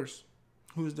divorce.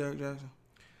 Who's Derek Jackson?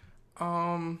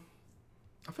 I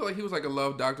feel like he was like a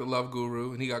love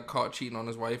guru, and he got caught cheating on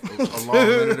his wife a long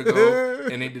minute ago.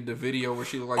 And they did the video where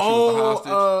she looked like she was the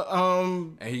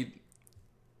hostage. And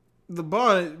the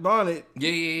bonnet.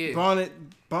 Yeah.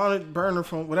 Bonnet burner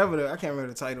from whatever. I can't remember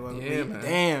the title of it. Yeah, man.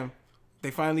 Damn.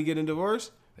 They finally getting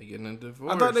divorced? They getting a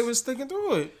divorce. I thought they was sticking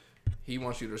through it. He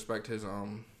wants you to respect his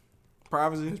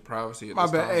privacy. His privacy. My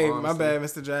bad. Hey, my bad,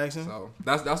 Mr. Jackson. So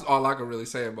that's all I can really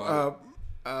say about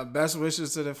it. Best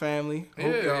wishes to the family.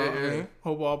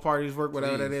 Hope all parties work,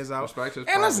 whatever that is out. Respect his and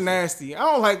privacy. That's nasty. I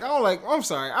don't like. I'm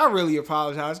sorry. I really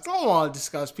apologize. I don't want to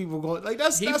discuss people going like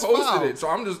that's. He that's posted foul. it, so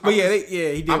I'm just. He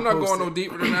did. I'm not going it. no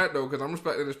deeper than that though, because I'm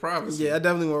respecting his privacy. Yeah, I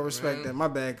definitely want to respect that. My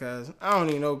bad, cuz I don't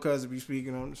even know cuz to be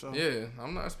speaking on. So yeah,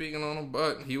 I'm not speaking on him,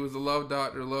 but he was a love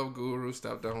doctor, love guru,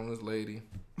 stepped out on his lady.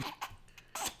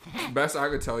 Best I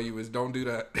could tell you is don't do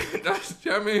that.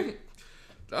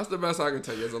 That's the best I can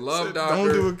tell you. As a love doctor,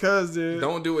 don't do what cuz did.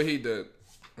 Don't do what he did.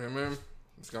 Remember?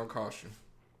 It's gonna cost you.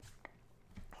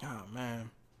 Oh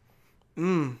man.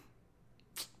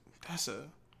 That's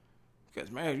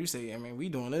because man, you say, we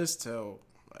doing this till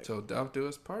death do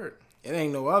us part. It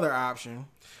ain't no other option.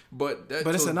 But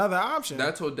it's another option.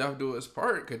 That till death do us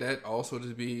part. Could that also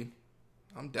just be,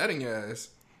 I'm deading your ass.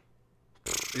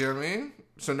 You know what I mean?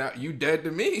 So now you dead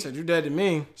to me. Said you dead to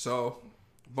me. So,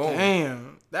 boom.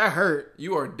 Damn, that hurt.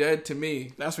 You are dead to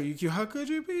me. That's what you cute. How could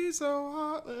you be so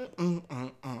hot?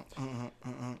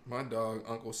 My dog,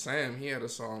 Uncle Sam, he had a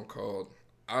song called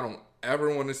 "I Don't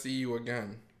Ever Want to See You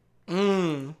Again."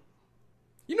 You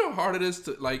know how hard it is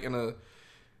to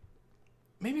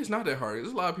maybe it's not that hard.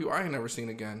 There's a lot of people I ain't never seen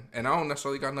again, and I don't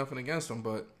necessarily got nothing against them,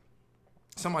 but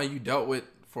somebody you dealt with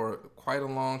for quite a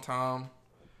long time.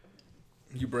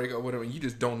 You break up with him and you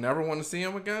just don't never want to see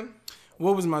him again?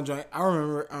 What was my joint? I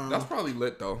remember... that's probably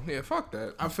lit, though. Yeah, fuck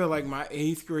that. I feel like my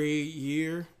 8th grade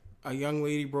year, a young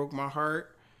lady broke my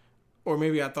heart. Or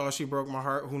maybe I thought she broke my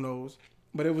heart. Who knows?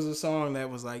 But it was a song that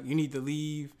was like, you need to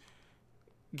leave,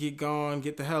 get gone,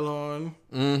 get the hell on.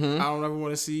 I don't ever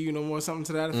want to see you no more, something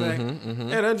to that effect.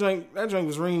 Yeah, that joint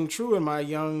was ringing true in my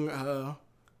young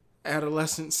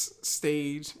adolescence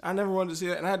stage. I never wanted to see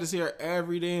that. And I had to see her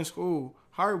every day in school.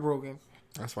 Heartbroken.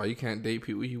 That's why you can't date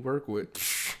people you work with.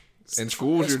 And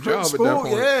school's your job at that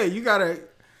point. Yeah, you gotta.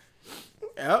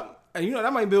 Yep, and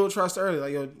that might build trust early.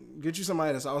 Like, yo, get you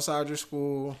somebody that's outside your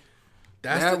school.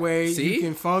 That way you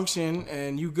can function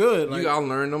and you good. Like, you gotta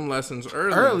learn them lessons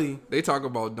early. They talk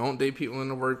about don't date people in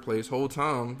the workplace. Whole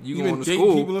time you going to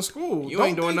school. People in school. You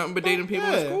ain't doing nothing but dating people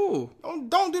in school.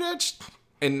 Don't do that.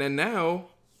 And then now,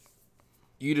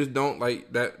 you just don't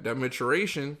like that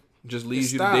maturation. Just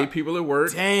leaves you to date people at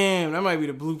work. Damn, that might be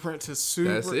the blueprint to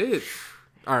super. That's it.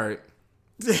 All right.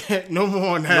 No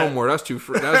more on that. No more. That's too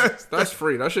free. That's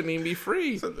free. That shouldn't even be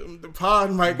free. So the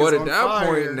pod mic but is at that fire.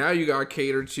 point, now you got to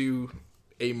cater to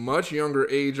a much younger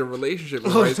age of relationship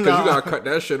advice because you got to cut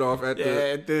that shit off at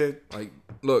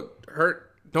look,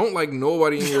 don't like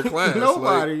nobody in your class.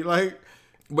 Nobody.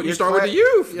 But you start with the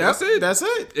youth. Yep, That's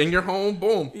it. In your home,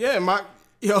 boom. Yeah,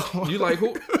 you like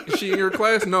who? Is she in your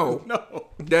class? No. No.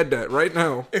 Dead right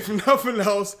now. If nothing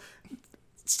else,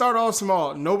 start off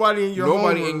small. Nobody in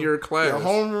your class. Your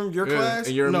homeroom, your class.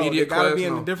 In your immediate class. They gotta be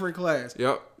in a different class.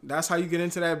 Yep. That's how you get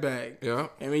into that bag.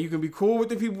 Yep. I mean, you can be cool with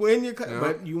the people in your class,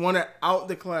 but you want to out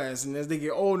the class. And as they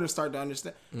get older and start to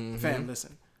understand, fam,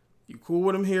 listen. You cool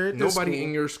with them here at this Nobody school.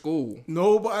 in your school.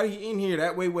 Nobody in here.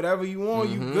 That way, whatever you want,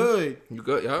 you good. You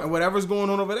good, yeah. And whatever's going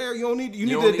on over there, you need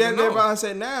to adapt that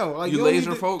mindset now. Like, you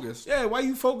laser focused. Yeah, why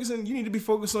you focusing? You need to be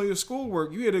focused on your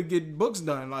schoolwork. You here to get books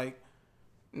done. Like,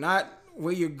 not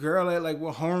where your girl at, like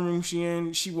what homeroom she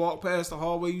in. She walk past the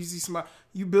hallway, you see somebody.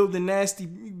 You build a nasty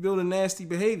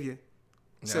behavior.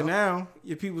 Yeah. So now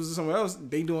your people's somewhere else,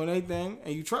 they doing anything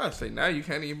and you trust. Say now you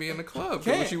can't even be in the club.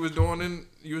 What you was doing in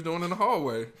the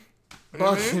hallway. You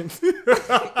know what I mean?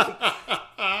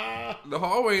 The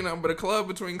hallway ain't nothing but a club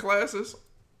between classes.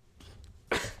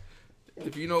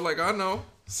 If you know, like I know,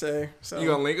 so you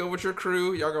gonna link up with your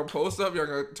crew. Y'all gonna post up. Y'all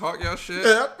gonna talk y'all shit.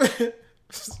 Yep.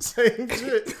 Same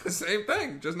shit. Same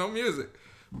thing. Just no music.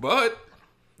 But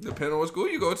depending on what school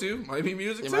you go to, might be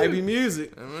music. It might be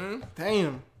music. Mm-hmm.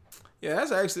 Damn. Yeah,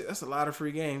 that's a lot of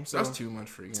free game. So that's too much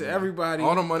free game. To everybody,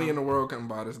 all the money in the world can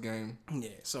buy this game. Yeah,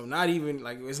 so not even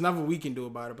like it's nothing we can do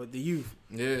about it, but the youth.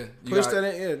 Yeah, push that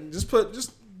in. Yeah, just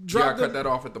drop cut that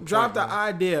off at the point, drop the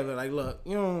idea of it. Like, look,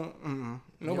 you don't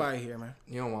nobody here, man.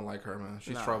 You don't want to like her, man.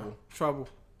 She's trouble. Trouble.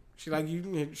 She like you.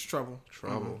 It's trouble.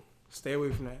 Trouble. Stay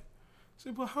away from that.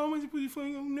 So, but how much you put your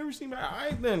phone? You've never seen that. All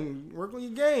right, then work on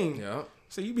your game. Yeah.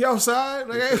 So you be outside,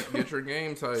 like get your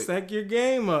game tight. Stack your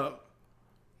game up.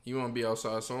 You want to be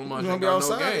outside so much. You want to be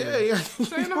outside? No game. Yeah.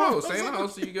 Stay in the house. Stay in the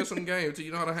house till you get some game, till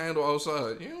you know how to handle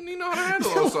outside. You don't need to know how to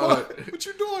handle outside. What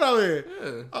you doing out here?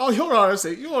 Yeah. Oh, you don't know how to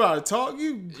say. You don't know how to talk.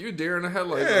 You deer in the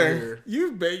headlights out here.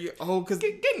 You baby. Oh, cause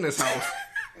get in this house.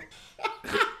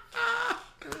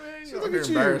 You're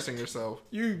embarrassing yourself.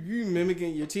 You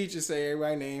mimicking your teacher say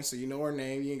everybody's name, so you know her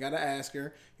name. You ain't gotta ask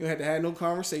her. You don't have to have no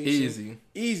conversation.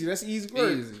 Easy. That's easy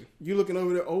work. Easy. You looking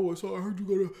over there? Oh, so I heard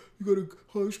you got a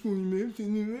high school, man.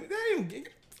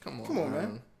 Come on,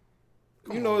 man.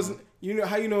 You know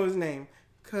how you know his name?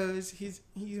 Cause he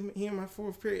in my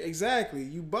fourth period. Exactly.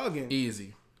 You bugging.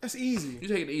 Easy. That's easy. You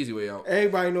take the easy way out.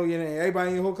 Everybody know your name. Everybody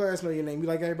in your whole class know your name. You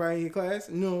like everybody in your class?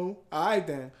 No. All right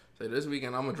then. So this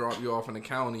weekend I'm gonna drop you off in the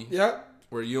county. Yep.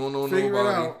 Where you don't know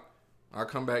nobody. I'll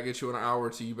come back, get you in an hour or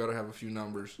two. You better have a few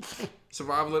numbers.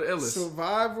 Survival of the illest.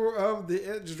 Survivor of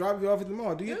the just drop you off at the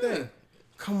mall. Do your thing.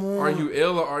 Come on. Are you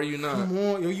ill or are you not? Come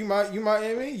on. Yo, you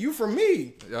Miami? You from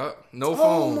me. Yeah. No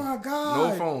phone. Oh my God.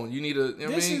 No phone. You need a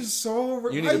This is so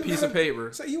you need a piece of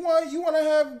paper. So you want to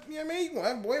have, you know what I mean? You want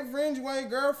to have boyfriends, you want your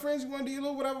girlfriends, you want to do your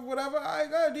little whatever. All right,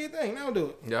 go ahead, do your thing. Now do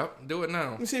it. Yep. Do it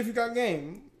now. Let me see if you got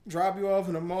game. Drop you off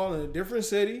in a mall in a different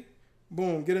city.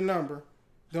 Boom, get a number.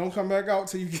 Don't come back out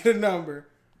till you get a number.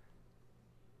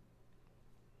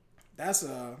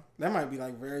 That might be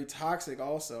like very toxic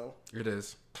also. It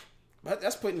is. But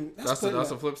that's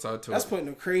the flip side to it. That's putting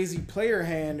a crazy player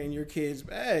hand in your kid's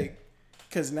bag.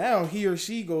 Because now he or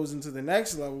she goes into the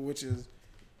next level, which is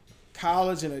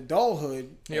college and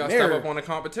adulthood. You gotta step up on the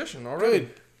competition already.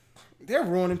 Dude, they're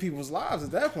ruining people's lives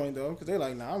at that point, though. Because they're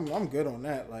like, nah, I'm good on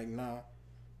that. Like, nah.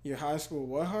 Your high school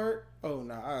what heart? Oh,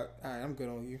 nah, all right, I'm good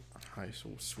on you. High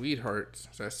school sweethearts.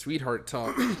 It's that sweetheart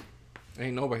talk.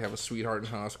 Ain't nobody have a sweetheart in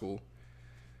high school.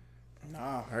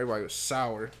 Nah. Everybody was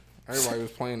sour. Everybody was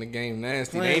playing the game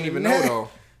nasty. They ain't even know, though.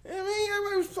 I mean,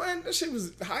 everybody was playing. That shit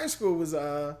was, high school was,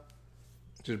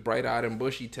 just bright-eyed and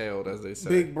bushy-tailed, as they say.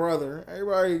 Big brother.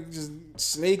 Everybody just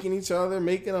snaking each other,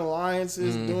 making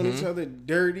alliances, doing each other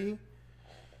dirty.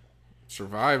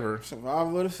 Survival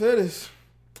of the fittest.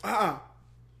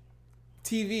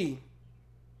 TV.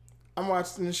 I'm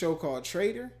watching a show called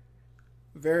Trader.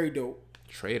 Very dope.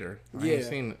 Trader? I ain't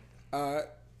seen it. A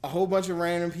whole bunch of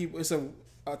random people.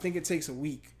 I think it takes a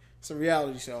week. It's a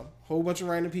reality show. A whole bunch of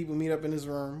random people meet up in this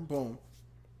room. Boom.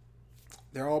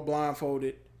 They're all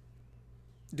blindfolded.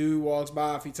 Dude walks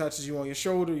by. If he touches you on your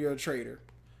shoulder, you're a traitor.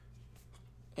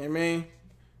 You know what I mean?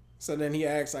 So then he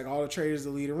asks, like, all the traders to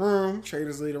leave the room.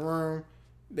 Traders leave the room.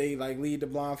 They, like, lead the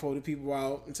blindfolded people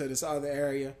out into this other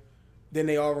area. Then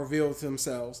they all reveal to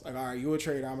themselves, like, all right, you're a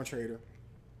trader, I'm a trader.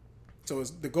 So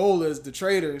the goal is the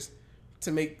traders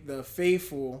to make the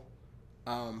faithful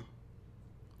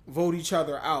vote each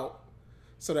other out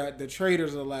so that the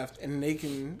traders are left and they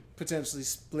can potentially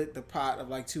split the pot of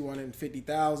like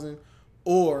 $250,000,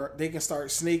 or they can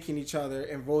start snaking each other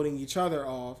and voting each other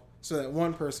off so that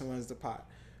one person wins the pot.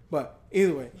 But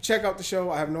either way, check out the show.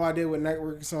 I have no idea what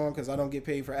network it's on because I don't get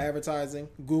paid for advertising.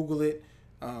 Google it.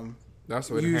 That's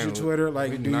what use your Twitter.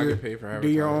 Like do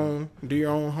your own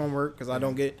homework because I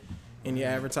don't get any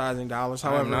advertising dollars.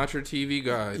 However, I'm not your TV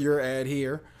guy. Your ad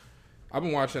here. I've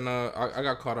been watching. I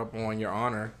got caught up on Your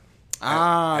Honor.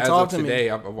 As talk of to today, me.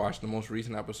 I've watched the most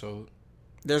recent episode.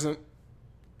 There's a.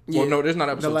 Yeah, well, no, there's not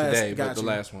episode today, but the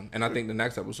last one. And I think the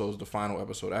next episode is the final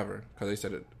episode ever because they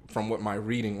said it. From what my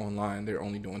reading online, they're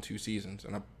only doing 2 seasons,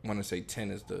 and I want to say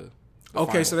 10 is the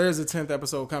okay, final. So there's a 10th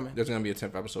episode coming. There's gonna be a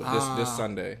 10th episode this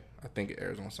Sunday. I think it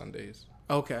airs on Sundays.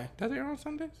 Okay. Does it air on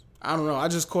Sundays? I don't know. I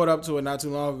just caught up to it not too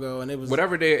long ago, and it was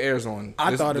whatever day it airs on.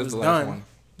 I thought it was done. One.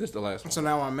 This is the last one. So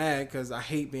now I'm mad because I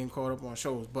hate being caught up on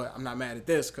shows, but I'm not mad at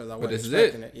this because I wasn't this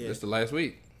expecting it. Yeah. This is the last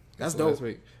week. That's dope. Last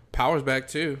week. Power's back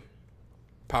too.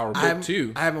 Power Book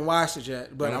 2. I haven't watched it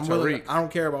yet, but I'm willing. I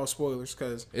don't care about spoilers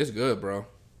because it's good, bro.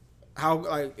 How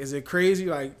is it crazy?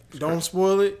 Like, don't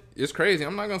spoil it. It's crazy.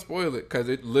 I'm not gonna spoil it because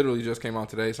it literally just came out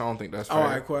today, so I don't think that's fair. All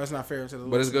right, cool. That's not fair to the.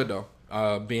 But it's good though.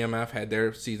 BMF had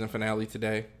their season finale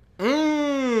today.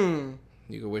 You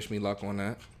can wish me luck on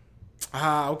that.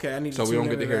 Okay. I need. So we don't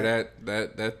get to hear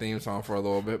that theme song for a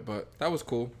little bit, but that was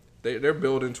cool. They're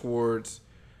building towards,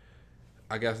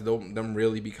 I guess, them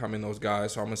really becoming those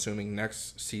guys. So I'm assuming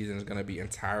next season is gonna be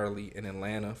entirely in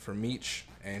Atlanta for Meech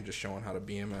and just showing how the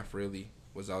BMF really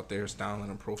was out there styling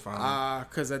and profiling.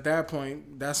 Because at that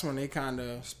point, that's when they kind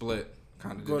of split,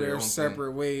 kind of go their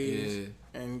separate ways.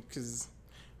 Yeah. And because,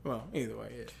 well, either way,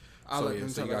 yeah. So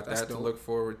you got that to look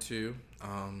forward to.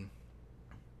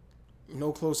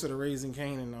 No closer to Raising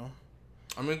Kanan, though.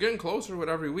 I mean, getting closer with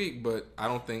every week, but I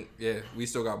don't think. Yeah, we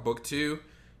still got book 2,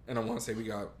 and I want to say we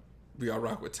got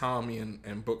rock with Tommy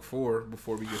and book 4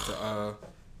 before we get to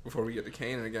before we get to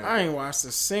Kanan again. I ain't watched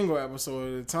a single episode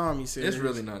of the Tommy series. It's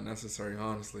really not necessary,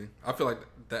 honestly. I feel like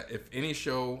that if any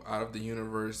show out of the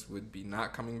universe would be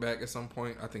not coming back at some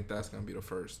point, I think that's gonna be the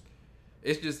first.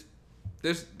 It's just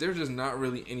there's just not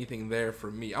really anything there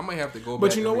for me. I might have to go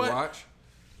back and rewatch.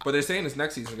 But they're saying this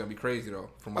next season is gonna be crazy though.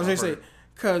 From what I was gonna say,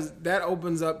 because that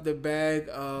opens up the bag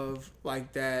of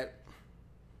like that.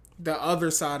 The other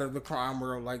side of the crime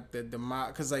world, like the mob,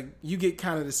 because like you get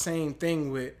kind of the same thing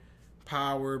with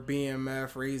Power,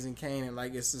 BMF, Raising Kanan.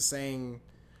 Like it's the same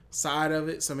side of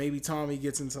it. So maybe Tommy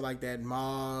gets into like that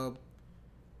mob.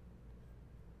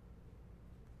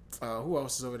 Who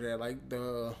else is over there? Like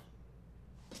the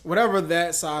whatever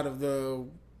that side of the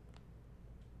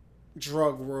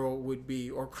drug world would be,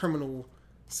 or criminal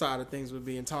side of things would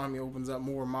be, and Tommy opens up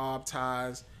more mob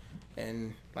ties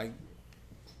and like.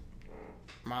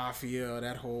 Mafia,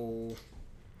 that whole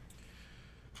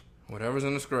whatever's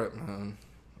in the script, man.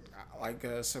 Like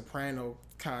a Soprano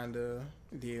kind of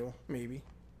deal, maybe.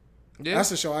 Yeah,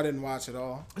 that's a show I didn't watch at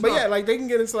all. But yeah, like they can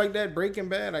get into like that Breaking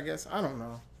Bad, I guess. I don't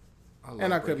know.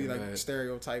 I could be like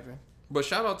stereotyping. But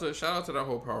shout out to that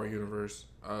whole Power universe.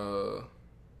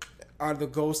 Are the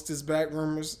Ghost is back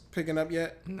rumors picking up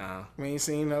yet? Nah. We ain't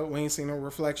seen no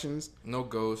reflections. No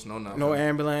ghosts, no nothing. No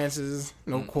ambulances,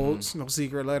 no quotes, no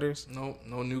secret letters. No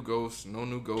new ghosts, no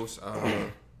new ghosts.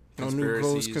 No new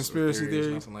ghost conspiracy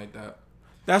theories, nothing like that.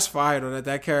 That's fire though.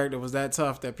 That character was that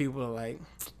tough that people are like.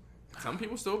 Some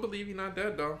people still believe he's not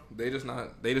dead though. They just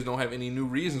don't have any new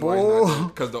reasons why he's not dead,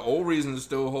 because the old reasons are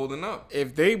still holding up.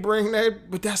 If they bring that,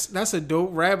 but that's a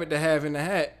dope rabbit to have in the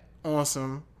hat on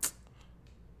some.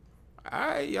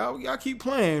 Alright, y'all keep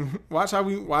playing. Watch how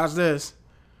we watch this.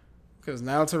 Cause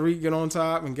now Tariq get on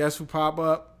top, and guess who pop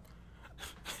up?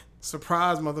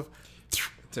 Surprise, mother.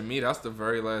 To me, that's the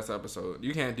very last episode.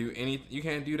 You can't do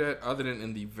that other than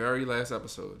in the very last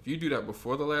episode. If you do that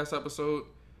before the last episode,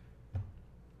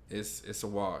 it's a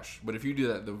wash. But if you do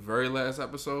that the very last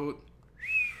episode,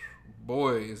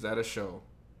 boy, is that a show.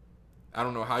 I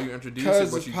don't know how you introduce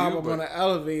it, but you pop do. Up on the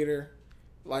elevator,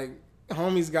 like.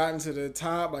 Homie's gotten to the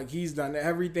top, like he's done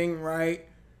everything right.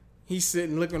 He's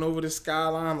sitting looking over the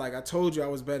skyline, like I told you I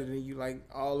was better than you. Like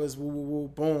all this woo woo woo,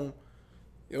 boom.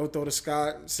 He'll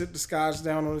sit the scotch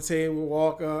down on the table,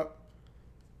 walk up,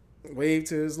 wave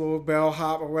to his little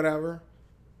bellhop or whatever.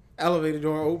 Elevator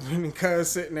door open and Cuz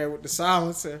sitting there with the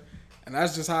silencer, and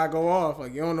that's just how I go off.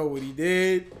 Like you don't know what he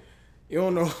did, you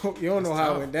don't know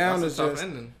how it went down. That's a tough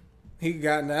ending. He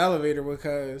got in the elevator with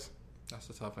Cuz. That's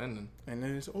a tough ending. And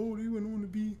then it's they went on to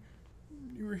be,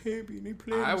 they were happy and they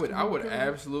played. I would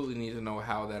absolutely need to know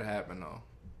how that happened though.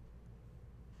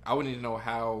 I would need to know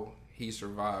how he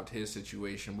survived his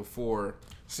situation before.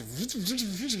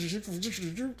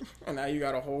 And now you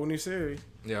got a whole new series.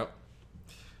 Yep.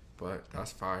 But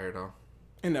that's fire though.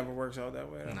 It never works out that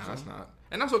way. Nah, it's not.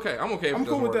 And that's okay. I'm okay if it doesn't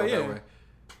cool with work that, out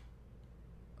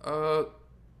that way.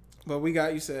 But we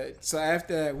got, you said, so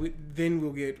after that, then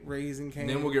we'll get Raising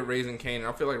Kanan.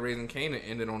 I feel like Raising Kanan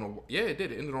ended on a... Yeah, it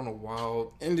did. It ended on a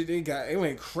wild... It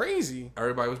went crazy.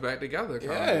 Everybody was back together.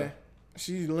 Yeah.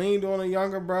 She leaned on a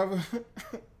younger brother.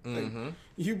 Like,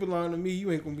 you belong to me.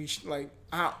 You ain't going to be... Like,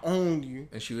 I owned you.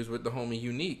 And she was with the homie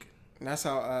Unique. And that's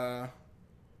how...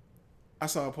 I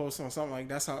saw a post on something like,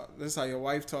 that's how your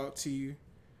wife talked to you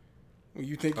when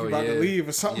you think you're about to leave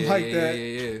or something that.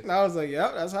 Yeah. And I was like,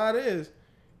 yep, that's how it is.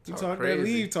 You talk crazy. That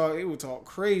leave talk, it would talk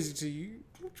crazy to you.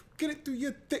 Get it through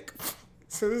your thick.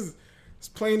 So this is as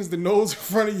plain as the nose in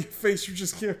front of your face. You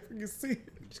just can't freaking see it.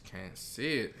 You just can't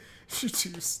see it. You're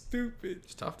too stupid.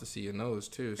 It's tough to see your nose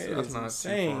too. So it that's not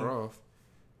insane. Too far off.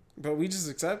 But we just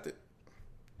accept it.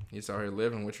 You just out here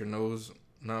living with your nose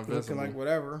not visible. Looking like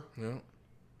whatever. Yeah.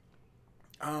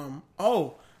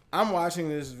 I'm watching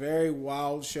this very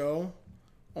wild show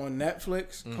on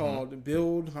Netflix called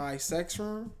Build My Sex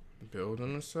Room.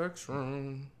 Building a sex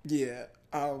room. Yeah.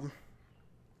 Let me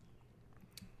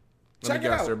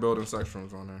guess, they're building sex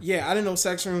rooms on there. Yeah, I didn't know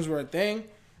sex rooms were a thing.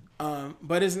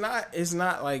 But it's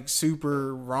not like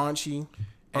super raunchy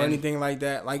or anything like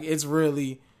that. Like it's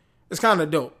kind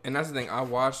of dope. And that's the thing. I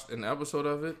watched an episode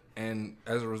of it, and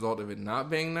as a result of it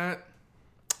not being that,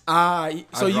 I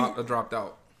dropped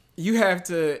out. You have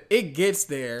to. It gets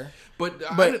there, but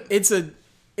it's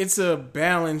a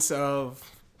balance of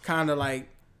kind of like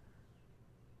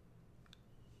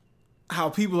how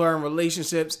people are in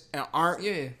relationships and aren't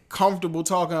comfortable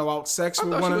talking about sex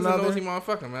with one another. I thought she was a nosy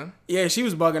motherfucker, man. Yeah, she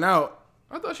was bugging out.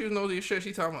 I thought she was nosy as shit.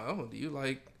 She talking about, oh, do you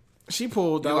like... She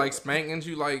pulled out. You like spankings?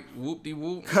 You like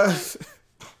whoop-de-whoop?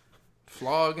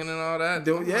 Flogging and all that?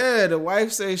 The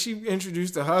wife said she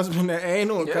introduced the husband to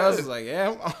anal, and Cuz was like,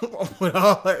 I'm with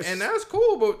all that and that's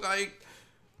cool, but like...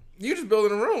 You just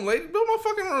building a room, lady. Build my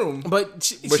fucking room. But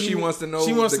she wants to know.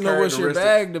 She wants to know what's your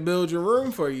bag to build your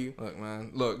room for you. Look,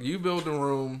 man. Look, you build the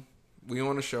room. We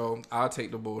on the show. I'll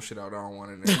take the bullshit out. I don't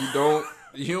want it. You don't.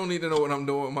 You don't need to know what I'm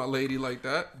doing with my lady like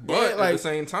that. But at the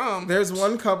same time, there's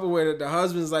one couple where the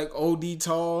husband's like OD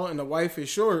tall and the wife is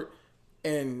short,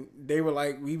 and they were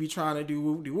like, we be trying to do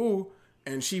woo de woo,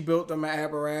 and she built them an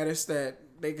apparatus that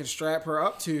they can strap her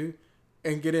up to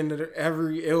and get into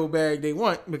every ill bag they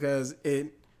want because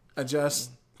it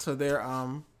adjusts to their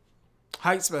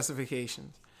height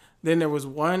specifications. Then there was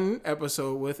one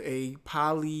episode with a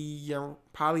polyamorous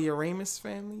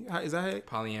family. Is that it?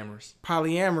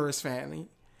 Polyamorous family.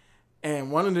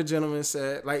 And one of the gentlemen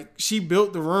said, like, she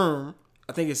built the room.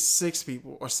 I think it's 6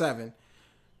 people or 7.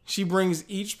 She brings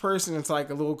each person into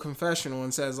like a little confessional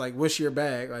and says, like, what's your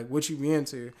bag? Like, what you be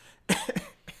into?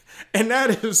 And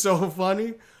that is so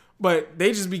funny. But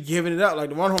they just be giving it up. Like,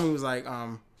 the one homie was like,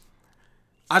 I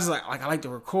just I like to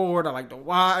record. I like to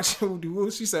watch.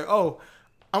 She said, oh,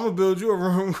 I'm going to build you a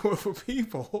room for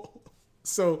people.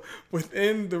 So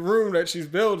within the room that she's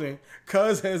building,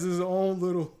 Cuz has his own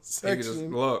little section. He can just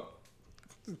look.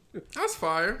 That's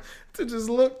fire. To just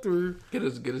look through. Get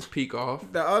his peek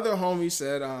off. The other homie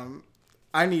said,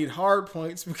 I need hard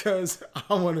points because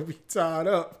I want to be tied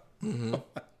up. Mm-hmm.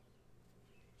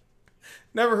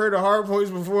 Never heard of hard points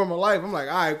before in my life. I'm like,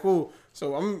 all right, cool.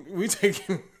 So we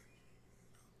taking...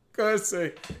 Cuz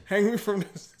say, hang me from the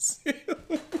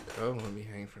ceiling. Oh, let me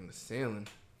hang from the ceiling.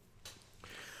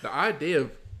 The idea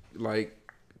of, like,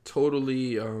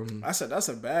 totally... I said, that's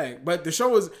a bag. But the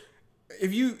show is...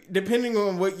 If you... Depending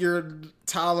on what your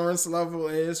tolerance level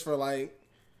is for, like...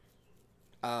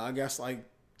 I guess, like,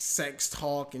 sex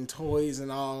talk and toys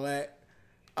and all that.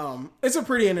 It's a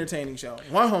pretty entertaining show.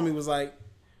 One homie was like...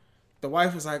 The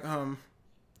wife was like,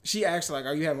 She asked, like,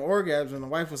 are you having orgasms? And the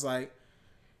wife was like...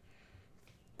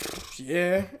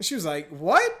 Yeah. She was like,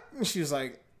 what? And she was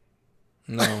like,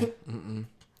 no. Mm-mm.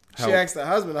 She asked the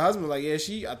husband. The husband was like,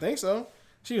 yeah, I think so.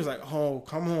 She was like, oh,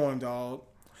 come on, dog.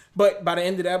 But by the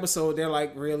end of the episode, they're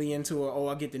like really into it. Oh,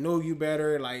 I get to know you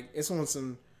better. Like, it's on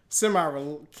some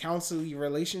semi-counseling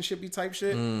relationship-y type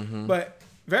shit. Mm-hmm. But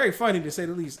very funny to say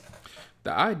the least.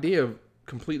 The idea of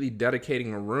completely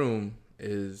dedicating a room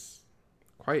is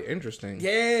quite interesting.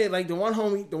 Yeah, like the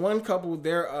one couple,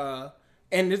 they're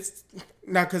and it's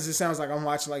not because it sounds like I'm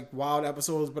watching like wild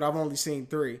episodes, but I've only seen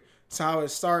 3. So how it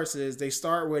starts is they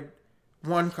start with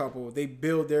one couple, they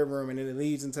build their room, and then it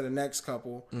leads into the next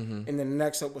couple, and then the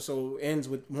next episode ends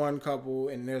with one couple,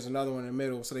 and there's another one in the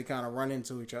middle, so they kind of run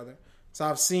into each other. So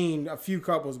I've seen a few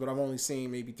couples, but I've only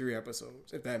seen maybe 3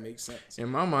 episodes, if that makes sense. In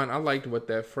my mind, I liked what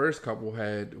that first couple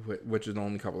had, which is the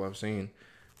only couple I've seen,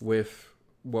 with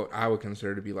what I would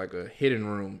consider to be like a hidden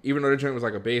room. Even though the joint was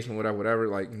like a basement, whatever,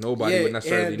 like nobody would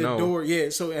necessarily know. Door, yeah.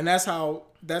 So, and that's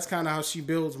kind of how she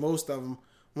builds most of them.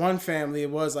 One family,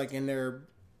 it was like in their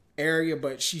area,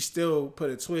 but she still put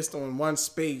a twist on one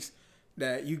space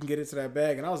that you can get into that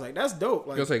bag. And I was like, that's dope.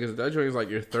 Like, because that joint is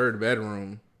like your 3rd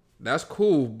bedroom. That's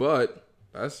cool, but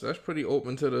that's pretty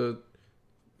open to the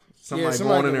somebody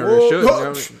going in there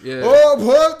and shit. Yeah. Oh,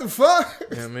 what the fuck?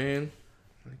 Yeah, man.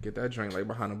 Get that drink like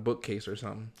behind a bookcase or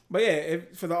something. But yeah,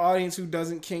 for the audience who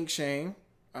doesn't kink shame,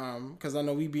 because I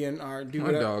know we be in our do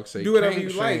whatever you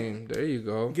like. There you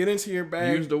go. Get into your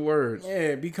bag. Use the words.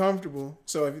 Yeah, be comfortable.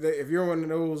 So if you're one of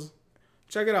those,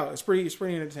 check it out. It's pretty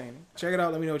entertaining. Check it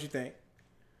out. Let me know what you think,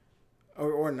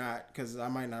 or not, because I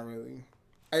might not really.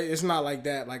 It's not like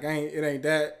that. Like it ain't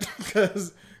that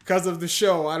because of the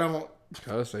show. I don't.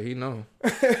 Cause say he know.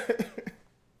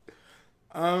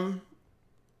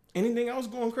 Anything else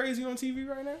going crazy on TV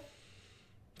right now?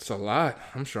 It's a lot.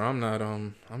 I'm sure I'm not.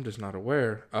 I'm just not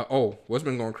aware. What's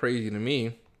been going crazy to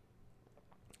me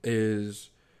is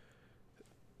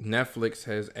Netflix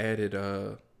has added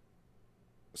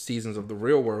seasons of The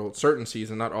Real World, certain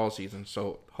seasons, not all seasons.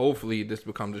 So hopefully this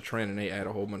becomes a trend and they add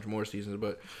a whole bunch more seasons.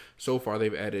 But so far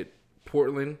they've added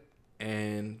Portland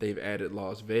and they've added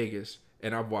Las Vegas.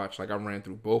 And I ran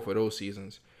through both of those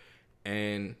seasons.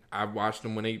 And I watched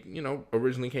them when they,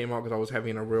 originally came out because I was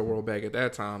having a Real World bag at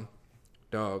that time.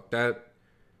 Dog,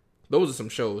 those are some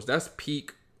shows. That's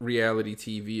peak reality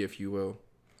TV, if you will.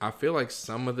 I feel like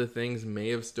some of the things may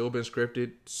have still been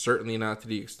scripted. Certainly not to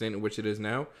the extent in which it is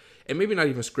now. And maybe not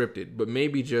even scripted, but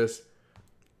maybe just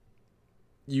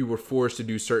you were forced to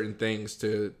do certain things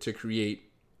to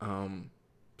create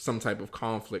some type of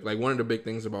conflict. Like one of the big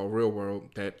things about Real World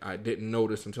that I didn't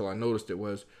notice until I noticed it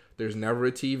was there's never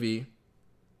a TV.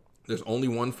 There's only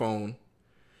one phone.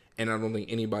 And I don't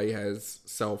think anybody has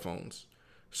cell phones.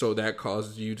 So that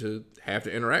causes you to have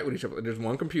to interact with each other. There's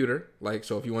one computer.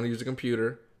 So if you want to use a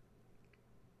computer,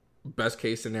 best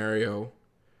case scenario,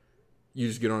 you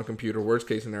just get on a computer. Worst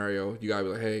case scenario, you gotta be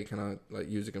like, hey, can I like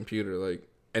use a computer? Like,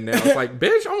 and now it's like,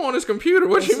 bitch, I'm on this computer.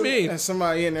 What you mean? And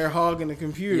somebody in there hogging the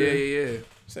computer. Yeah.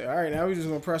 Say, all right, now we just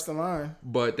gonna press the line.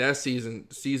 But that season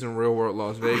Real World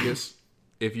Las Vegas,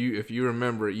 if you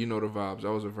remember it, you know the vibes.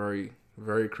 That was a very,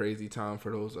 very crazy time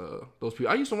for those people.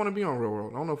 I used to want to be on Real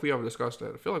World. I don't know if we ever discussed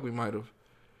that. I feel like we might have.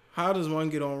 How does one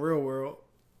get on Real World?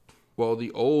 Well,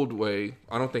 the old way,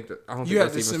 I don't think that's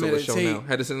even still a show now.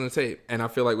 Had to send in the tape, and I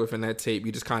feel like within that tape,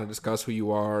 you just kind of discuss who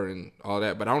you are and all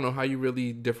that. But I don't know how you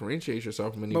really differentiate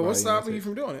yourself from anybody. But what's stopping you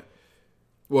from doing it?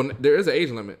 Well, there is an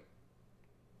age limit.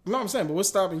 No, I'm saying, but what's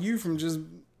stopping you from just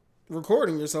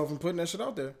recording yourself and putting that shit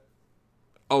out there?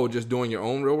 Oh, just doing your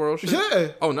own Real World shit? Yeah.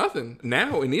 Oh, nothing.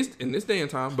 Now, in this day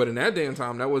and time, but in that day and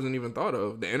time, that wasn't even thought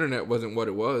of. The internet wasn't what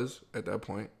it was at that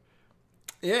point.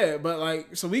 Yeah, but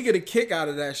like, so we get a kick out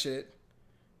of that shit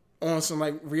on some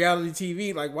like reality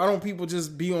TV. Like, why don't people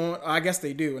just be on? I guess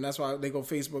they do, and that's why they go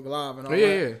Facebook Live and all that.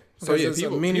 Yeah. So yeah, it's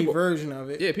a mini version of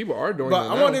it. Yeah, people are doing.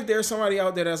 But I wonder if there's somebody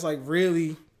out there that's like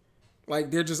really, like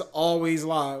they're just always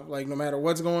live. Like no matter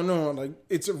what's going on, like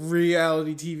it's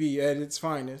reality TV at its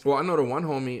finest. Well, I know the one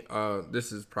homie.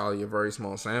 This is probably a very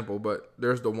small sample, but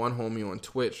there's the one homie on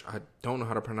Twitch. I don't know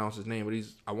how to pronounce his name, but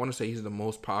I want to say he's the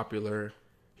most popular.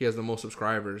 He has the most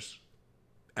subscribers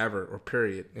ever, or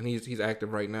period, and he's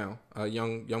active right now. A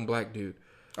young black dude.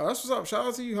 Oh, that's what's up. Shout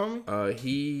out to you, homie.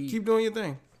 He keep doing your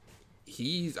thing.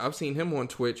 I've seen him on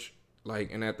Twitch,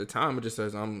 like, and at the time it just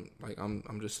says I'm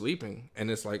just sleeping,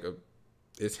 and it's like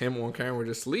it's him on camera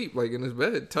just sleep, like in his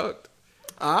bed, tucked.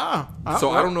 So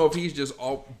I don't know if he's just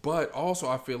all, but also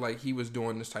I feel like he was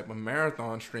doing this type of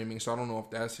marathon streaming, so I don't know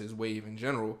if that's his wave in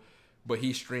general. But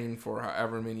he streamed for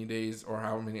however many days or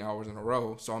however many hours in a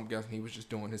row. So I'm guessing he was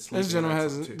just doing his sleep. Does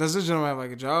this gentleman have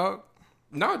like a job?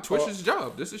 No, Twitch is a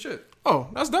job. This is shit. Oh,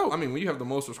 that's dope. I mean, when you have the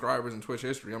most subscribers in Twitch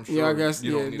history, I'm sure I guess,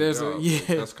 you don't need a job.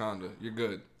 That's you're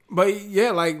good. But yeah,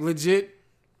 like legit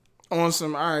on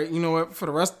some, all right, you know what? For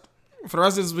the rest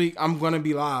of this week, I'm going to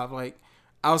be live. Like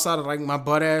outside of like my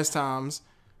butt ass times.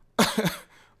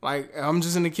 Like I'm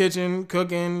just in the kitchen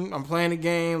cooking. I'm playing the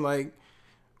game. Like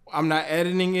I'm not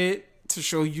editing it to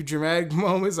show you dramatic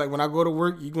moments. Like when I go to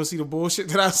work, you're going to see the bullshit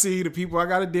that I see, the people I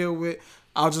got to deal with.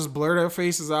 I'll just blur their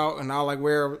faces out and I'll like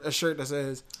wear a shirt that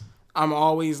says, I'm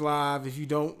always live. If you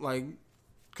don't like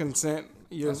consent,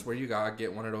 that's where you got to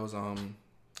get one of them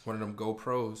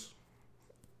GoPros.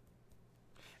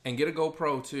 And get a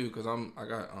GoPro too, because I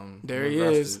got there he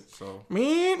is. So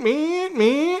me. I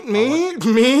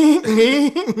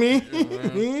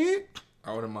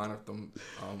wouldn't mind if them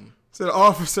to the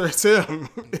officer, tell him.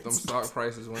 Them stock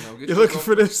prices went up. You're looking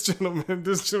for this gentleman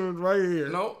right here.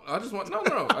 No, I just want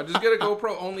no. I just get a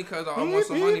GoPro only because I want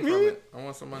some money from it. I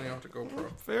want some money off the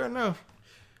GoPro. Fair enough.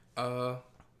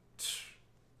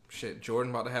 Shit,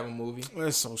 Jordan about to have a movie.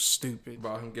 That's so stupid.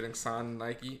 About him getting signed to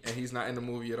Nike, and he's not in the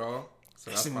movie at all.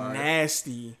 So that's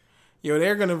nasty. Yo,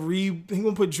 they're gonna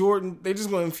put Jordan. They just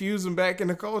gonna infuse him back in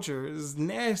the culture. It's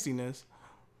nastiness.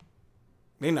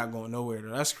 They're not going nowhere though.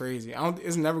 That's crazy.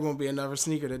 It's never going to be another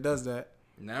sneaker that does that.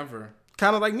 Never.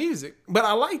 Kind of like music. But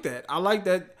I like that. I like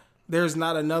that there's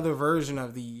not another version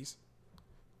of these.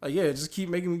 Like, yeah, just keep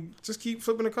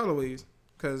flipping the colorways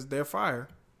because they're fire.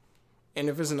 And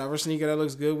if it's another sneaker that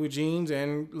looks good with jeans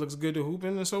and looks good to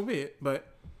hooping, then so be it.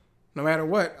 But no matter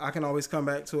what, I can always come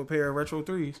back to a pair of retro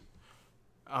 3s.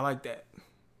 I like that.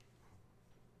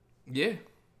 Yeah.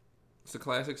 It's a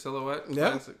classic silhouette.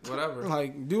 Classic, whatever.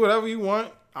 Like, do whatever you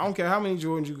want. I don't care how many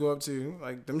Jordans you go up to.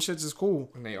 Like, them shits is cool.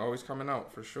 And they always coming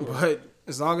out, for sure. But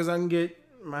as long as I can get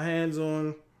my hands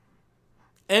on...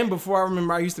 And before I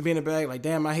remember, I used to be in the bag like,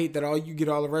 damn, I hate that you get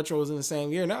all the retros in the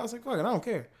same year. Now I was like, fuck it, I don't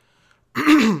care.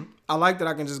 I like that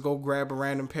I can just go grab a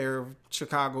random pair of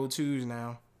Chicago 2s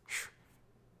now.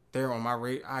 They're on my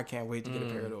rate. I can't wait to get a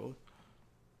pair of those.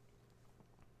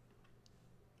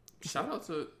 Shout out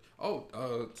to...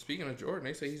 speaking of Jordan,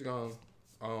 they say he's trying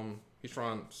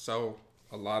to sell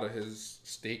a lot of his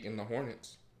stake in the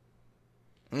Hornets.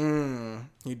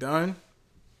 He done?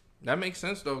 That makes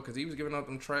sense though, because he was giving up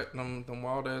them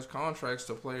wild ass contracts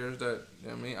to players that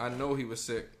I know he was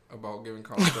sick about giving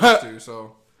contracts to,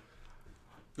 so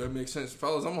that makes sense,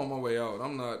 fellas. I'm on my way out.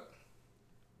 I'm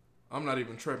not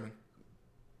even tripping.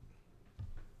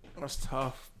 That's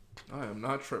tough. I am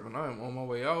not tripping. I am on my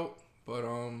way out, but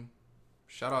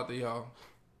shout out to y'all.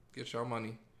 Get y'all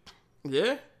money.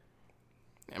 Yeah.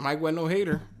 And Mike wasn't no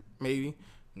hater, maybe.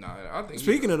 Nah, I think.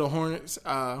 Speaking of the Hornets,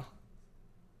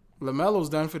 LaMelo's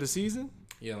done for the season.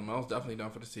 Yeah, Lamelo's definitely done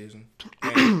for the season.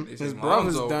 And his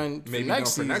brother's done maybe done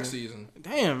for next season.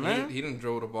 Damn, man. He didn't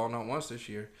dribble the ball not once this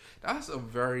year. It's a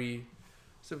very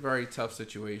tough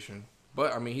situation.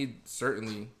 But I mean, he's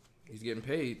getting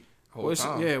paid the whole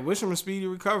time. Yeah, wish him a speedy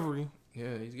recovery.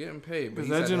 Yeah, he's getting paid, but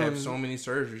he's had to have so many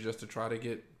surgeries just to try to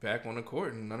get back on the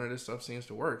court, and none of this stuff seems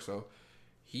to work. So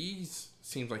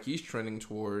seems like he's trending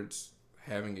towards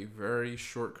having a very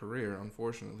short career,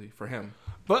 unfortunately, for him.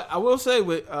 But I will say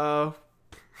with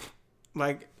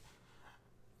like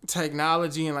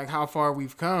technology and like how far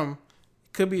we've come,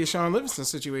 it could be a Sean Livingston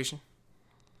situation.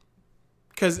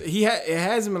 Because it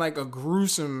hasn't been like a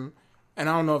gruesome, and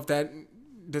I don't know if that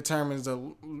determines the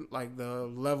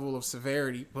level of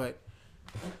severity, but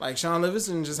like Sean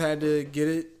Livingston just had to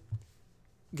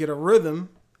get a rhythm.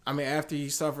 I mean, after he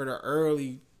suffered an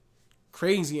early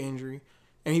crazy injury,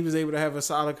 and he was able to have a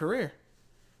solid career.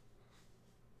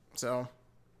 So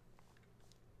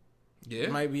yeah,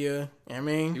 it might be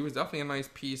he was definitely a nice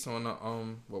piece on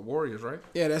the Warriors, right?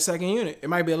 Yeah, that second unit. It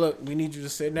might be we need you to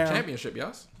sit down. Championship,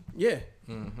 yes. Yeah.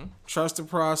 Mm-hmm. Trust the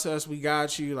process. We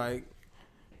got you. Like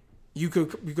you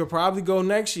could probably go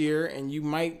next year, and you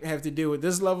might have to deal with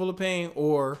this level of pain,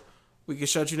 or we could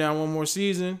shut you down one more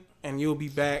season, and you'll be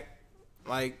back.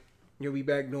 Like you'll be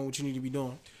back doing what you need to be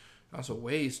doing. That's a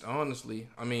waste, honestly.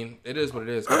 I mean, it is what it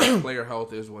is. Player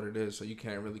health is what it is, so you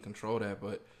can't really control that.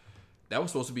 But that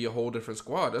was supposed to be a whole different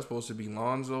squad. That's supposed to be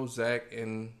Lonzo, Zach,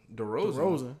 and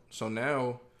DeRozan. So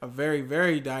now a very,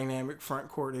 very dynamic front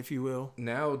court, if you will.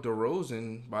 Now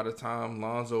DeRozan, by the time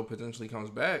Lonzo potentially comes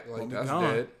back, that's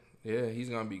dead. Yeah, he's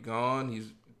gonna be gone.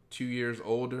 He's 2 years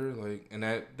older, and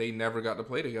that they never got to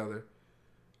play together.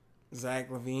 Zach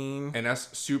LaVine, and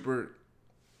that's super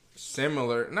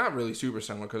similar. Not really super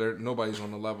similar because nobody's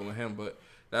on the level of him, but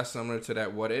that's similar to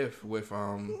that what if with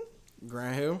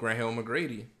Grant Hill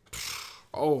McGrady.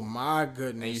 Oh my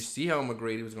goodness! And you see how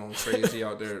McGrady was going crazy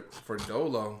out there for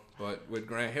Dolo, but with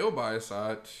Grant Hill by his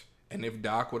side, and if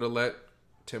Doc would have let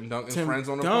Tim Duncan's friends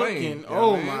on the plane,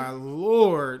 my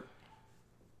Lord,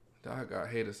 Doc got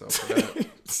hate himself for that.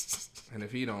 And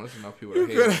if he don't, there's enough people that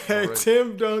hate him. You could have had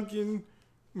Tim Duncan,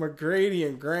 McGrady,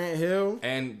 and Grant Hill,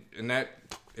 and that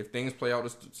if things play out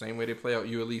the same way they play out,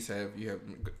 you at least have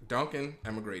Duncan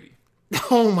and McGrady.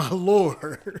 Oh my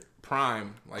Lord,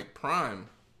 prime.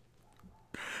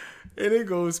 And it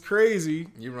goes crazy.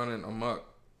 You running amok.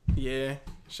 Yeah.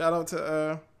 Shout out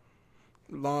to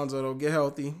Lonzo, though. Get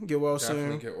healthy. Get well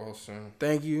Definitely soon. Get well soon.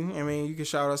 Thank you. I mean, you can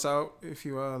shout us out if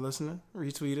you listening.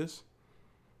 Retweet us.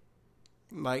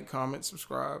 Like, comment,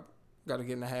 subscribe. Got to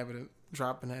get in the habit of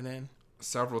dropping that in.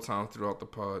 Several times throughout the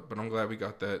pod, but I'm glad we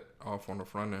got that off on the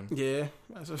front end. Yeah,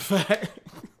 that's a fact.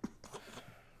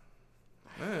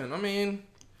 Man, I mean...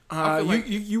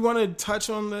 you want to touch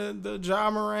on the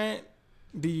Ja Morant?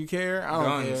 Do you care?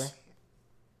 I don't care.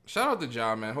 Shout out to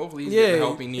Ja, man. Hopefully he's getting the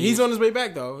help he needs. He's on his way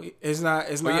back though. It's not.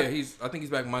 Yeah, I think he's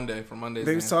back Monday for Monday's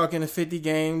They was talking to 50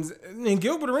 games, and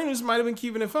Gilbert Arenas might have been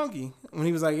keeping it funky when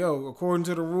he was like, "Yo, according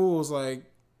to the rules, like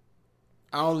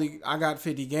I got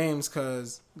 50 games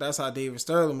because that's how David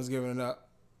Sterling was giving it up."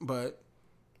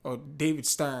 David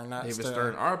Stern, not David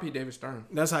Stern. RP David Stern.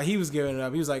 That's how he was giving it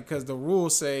up. He was like, because the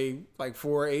rules say like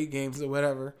 4 or 8 games or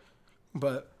whatever.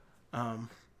 But,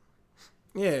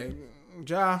 yeah,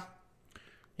 Ja.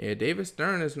 Yeah, David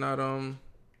Stern is not No,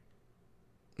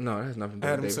 it has nothing to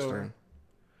do with David Stern.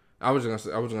 I was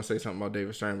gonna say something about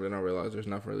David Stern, but then I realized there's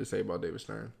nothing really to say about David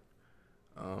Stern.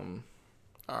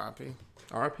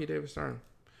 R.I.P. David Stern.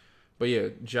 But yeah,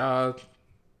 Ja.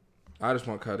 I just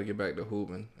want Kyle to get back to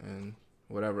hooping and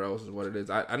whatever else is what it is.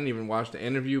 I didn't even watch the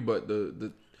interview, but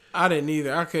the I didn't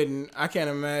either. I can't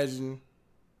imagine.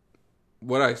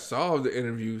 What I saw of the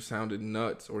interview sounded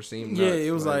nuts or seemed nuts. Yeah,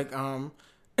 it was like I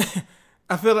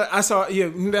feel like I saw. Yeah,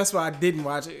 that's why I didn't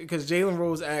watch it because Jalen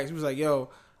Rose asked. He was like, "Yo,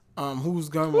 whose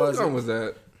gun was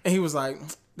that?" And he was like,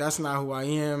 "That's not who I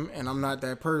am, and I'm not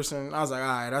that person." I was like, "All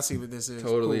right, I see what this is."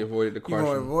 Totally cool. Avoided the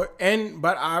question.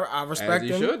 But I respect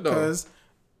him because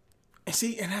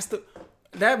see, and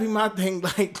that'd be my thing.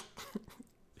 Like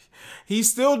he's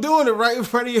still doing it right in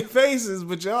front of your faces,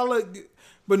 but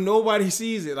but nobody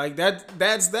sees it. Like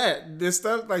that's that. This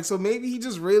stuff, like, so maybe he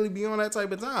just really be on that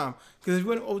type of time. Because if you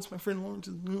went, it's my friend Lawrence.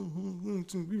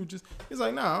 We were just. It's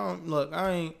like, nah. Look,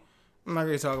 I'm not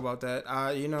gonna talk about that.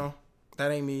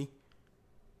 That ain't me.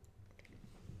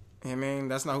 I mean,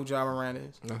 that's not who Ja Morant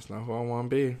is. That's not who I want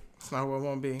to be. That's not who I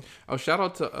want to be. Oh, shout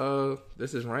out to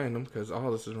this is random because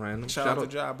all this is random. Shout out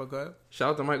to Ja, but go ahead.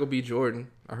 Shout out to Michael B. Jordan.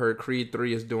 I heard Creed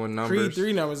 3 is doing numbers. Creed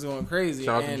 3 numbers doing crazy.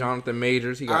 Shout out to Jonathan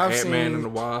Majors. He got Ant-Man and the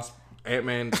Wasp.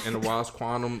 Ant-Man and the Wasp,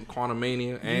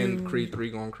 Quantumania, and Creed 3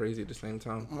 going crazy at the same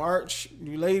time. March,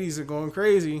 you ladies are going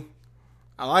crazy.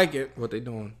 I like it. What they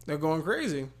doing? They're going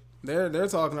crazy. They're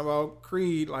talking about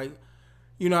Creed, like,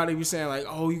 you know how they be saying, like,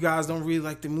 oh, you guys don't really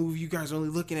like the movie. You guys are only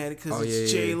looking at it because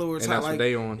it's J-Lo or something. And that's what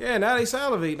they on. Yeah, now they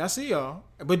salivating. I see y'all.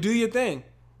 But do your thing.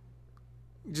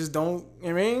 Just don't, you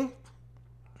know what I mean?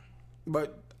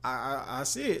 But I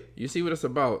see it. You see what it's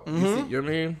about. Mm-hmm. You know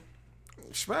what I mean?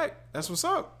 Respect. That's what's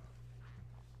up.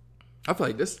 I feel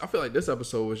like this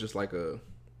episode was just like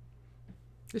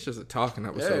it's just a talking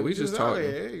episode. Yeah, we just talking.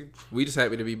 Hey. We just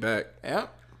happy to be back. Yeah.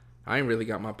 I ain't really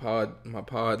got my pod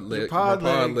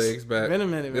legs back. Been a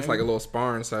minute, man. It's like a little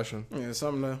sparring session. Yeah,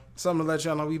 something to let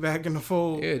y'all know we back in the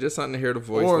fold. Yeah, just something to hear the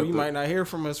voice. Or you might not hear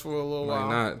from us for a little while.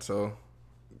 Might not. So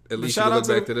at least you look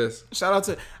back to this. Shout out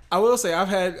to. I will say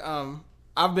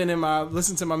I've been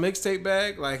listen to my mixtape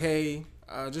bag. Like, hey,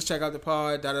 just check out the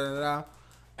pod. Da da da da.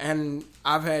 And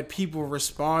I've had people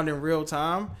respond in real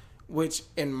time, which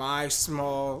in my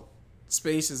small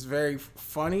space is very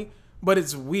funny, but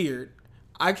it's weird.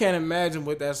 I can't imagine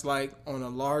what that's like on a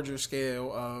larger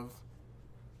scale of,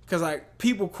 because like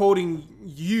people quoting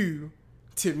you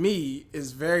to me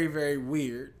is very, very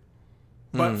weird,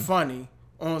 but funny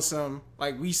on some,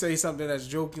 like we say something that's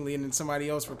jokingly and then somebody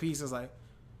else repeats. It's like,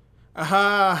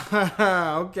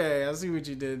 aha, okay, I see what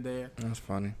you did there. That's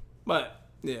funny. But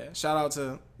yeah, shout out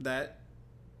to that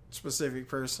specific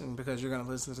person because you're going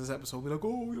to listen to this episode. Be like,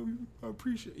 oh, I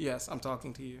appreciate it. Yes, I'm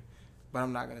talking to you, but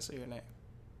I'm not going to say your name.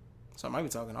 So I might be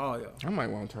talking to all y'all. I might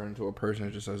want to turn into a person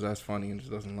that just says that's funny and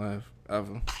just doesn't laugh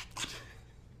ever.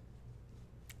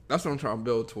 That's what I'm trying to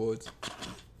build towards.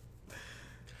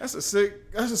 That's a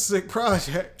sick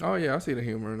project. Oh yeah, I see the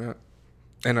humor in that.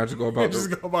 And I just go about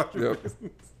your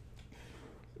business.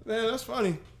 Man, that's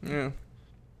funny. Yeah.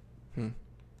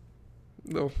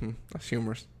 No, that's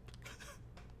humorous.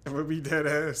 It would be dead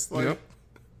ass. Like, yep.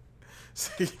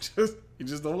 So you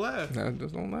just don't laugh. I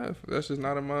just don't laugh. That's just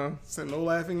not in my. It's a no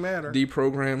laughing matter.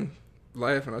 Deprogrammed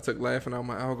laughing. I took laughing out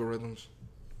my algorithms.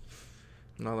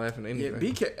 I'm not laughing at anything.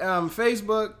 Yeah,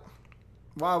 Facebook.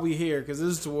 While we here, because this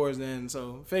is towards the end,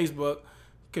 so Facebook,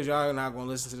 because y'all are not gonna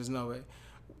listen to this no way.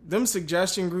 Them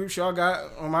suggestion groups y'all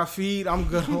got on my feed, I'm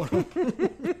good on them.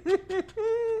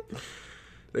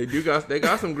 They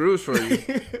got some groups for you.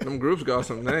 Them groups got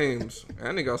some names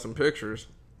and they got some pictures.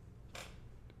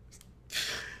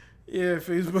 Yeah,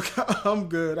 Facebook, I'm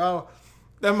good.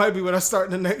 That might be what I start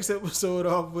the next episode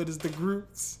off with is the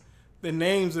groups, the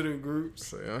names of the groups.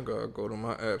 Say I gotta go to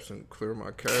my apps and clear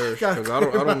my cache because I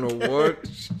don't know what.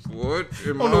 I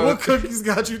don't know what cookies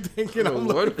got you thinking. I don't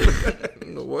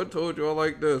know what told you I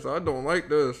like this. I don't like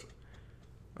this.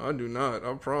 I do not.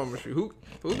 I promise you.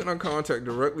 Who can I contact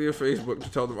directly at Facebook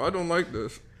to tell them I don't like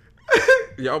this?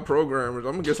 Y'all programmers.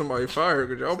 I'm gonna get somebody fired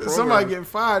because y'all programmers. Somebody getting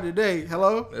fired today.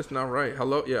 Hello? That's not right.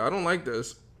 Hello? Yeah, I don't like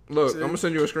this. Look, I'm gonna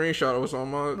send you a screenshot of what's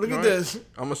on my. Look at this.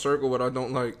 I'm gonna circle what I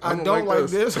don't like. I don't like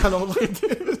this. I don't like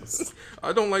this.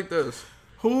 I don't like this.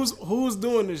 Who's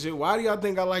doing this shit? Why do y'all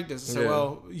think I like this? So,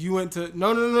 well, you went to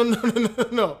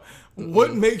no.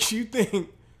 What makes you think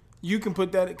you can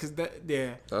put that? Because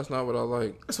that's not what I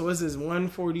like. So what's this?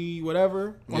 140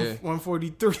 whatever. Yeah.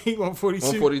 143, 142.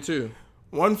 142.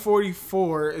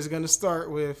 144 is gonna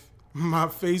start with my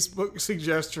Facebook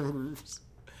suggestion groups.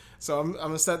 So I'm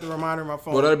gonna set the reminder on my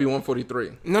phone. Well, that'd be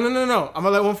 143. No. I'm gonna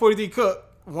let 143 cook.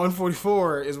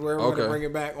 144 is where we're gonna bring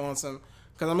it back on some.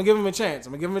 Because I'm gonna give him a chance.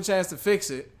 I'm gonna give him a chance to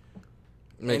fix it.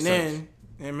 Makes sense.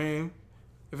 I mean,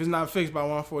 if it's not fixed by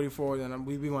 144, then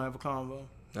we gonna have a convo.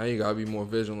 Now you gotta be more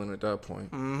vigilant at that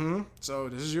point. Mm-hmm. So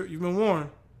this is you've been warned.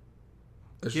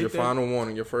 This is your final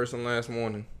warning, your first and last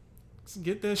warning.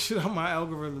 Get that shit on my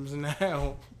algorithms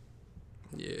now.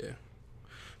 Yeah.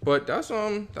 But that's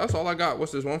all I got.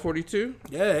 What's this, 142?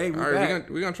 Yeah, hey, we're back.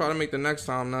 We're gonna try to make the next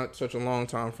time not such a long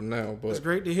time from now. But it's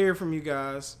great to hear from you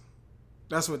guys.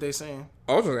 That's what they saying.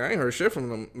 Also, I ain't heard shit from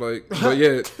them. But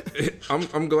yeah,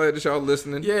 I'm glad that y'all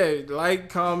listening. Yeah, like,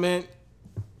 comment,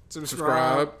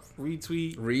 subscribe,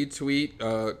 retweet.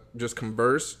 Just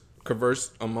converse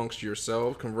amongst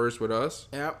yourselves. Converse with us.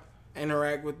 Yep.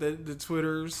 Interact with the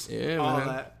Twitters. Yeah, all man.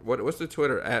 That. What's the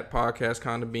Twitter at podcast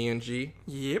kinda BNG?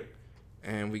 Yep.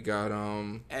 And we got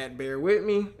at Bear With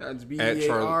Me. That's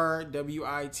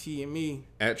BEARWITME.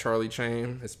 At Charlie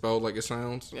Cham. It's spelled like it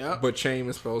sounds. Yeah. But Cham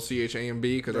is spelled CHAMB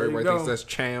because everybody thinks that's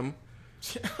Cham.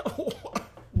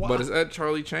 Wow. But it's at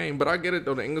Charlie Cham. But I get it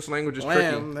though. The English language is tricky.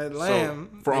 That lamb.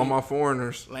 So, for all my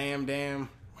foreigners. Lamb, damn.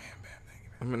 Wham, bam, thank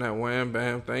you. I'm in that wham,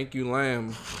 bam. Thank you,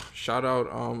 lamb. Shout out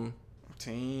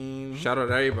team. Shout out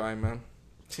to everybody, man.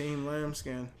 Team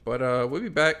Lambskin. But we'll be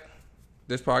back.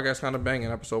 This podcast kind of banging.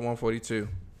 Episode 142.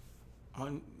 Yeah,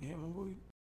 142.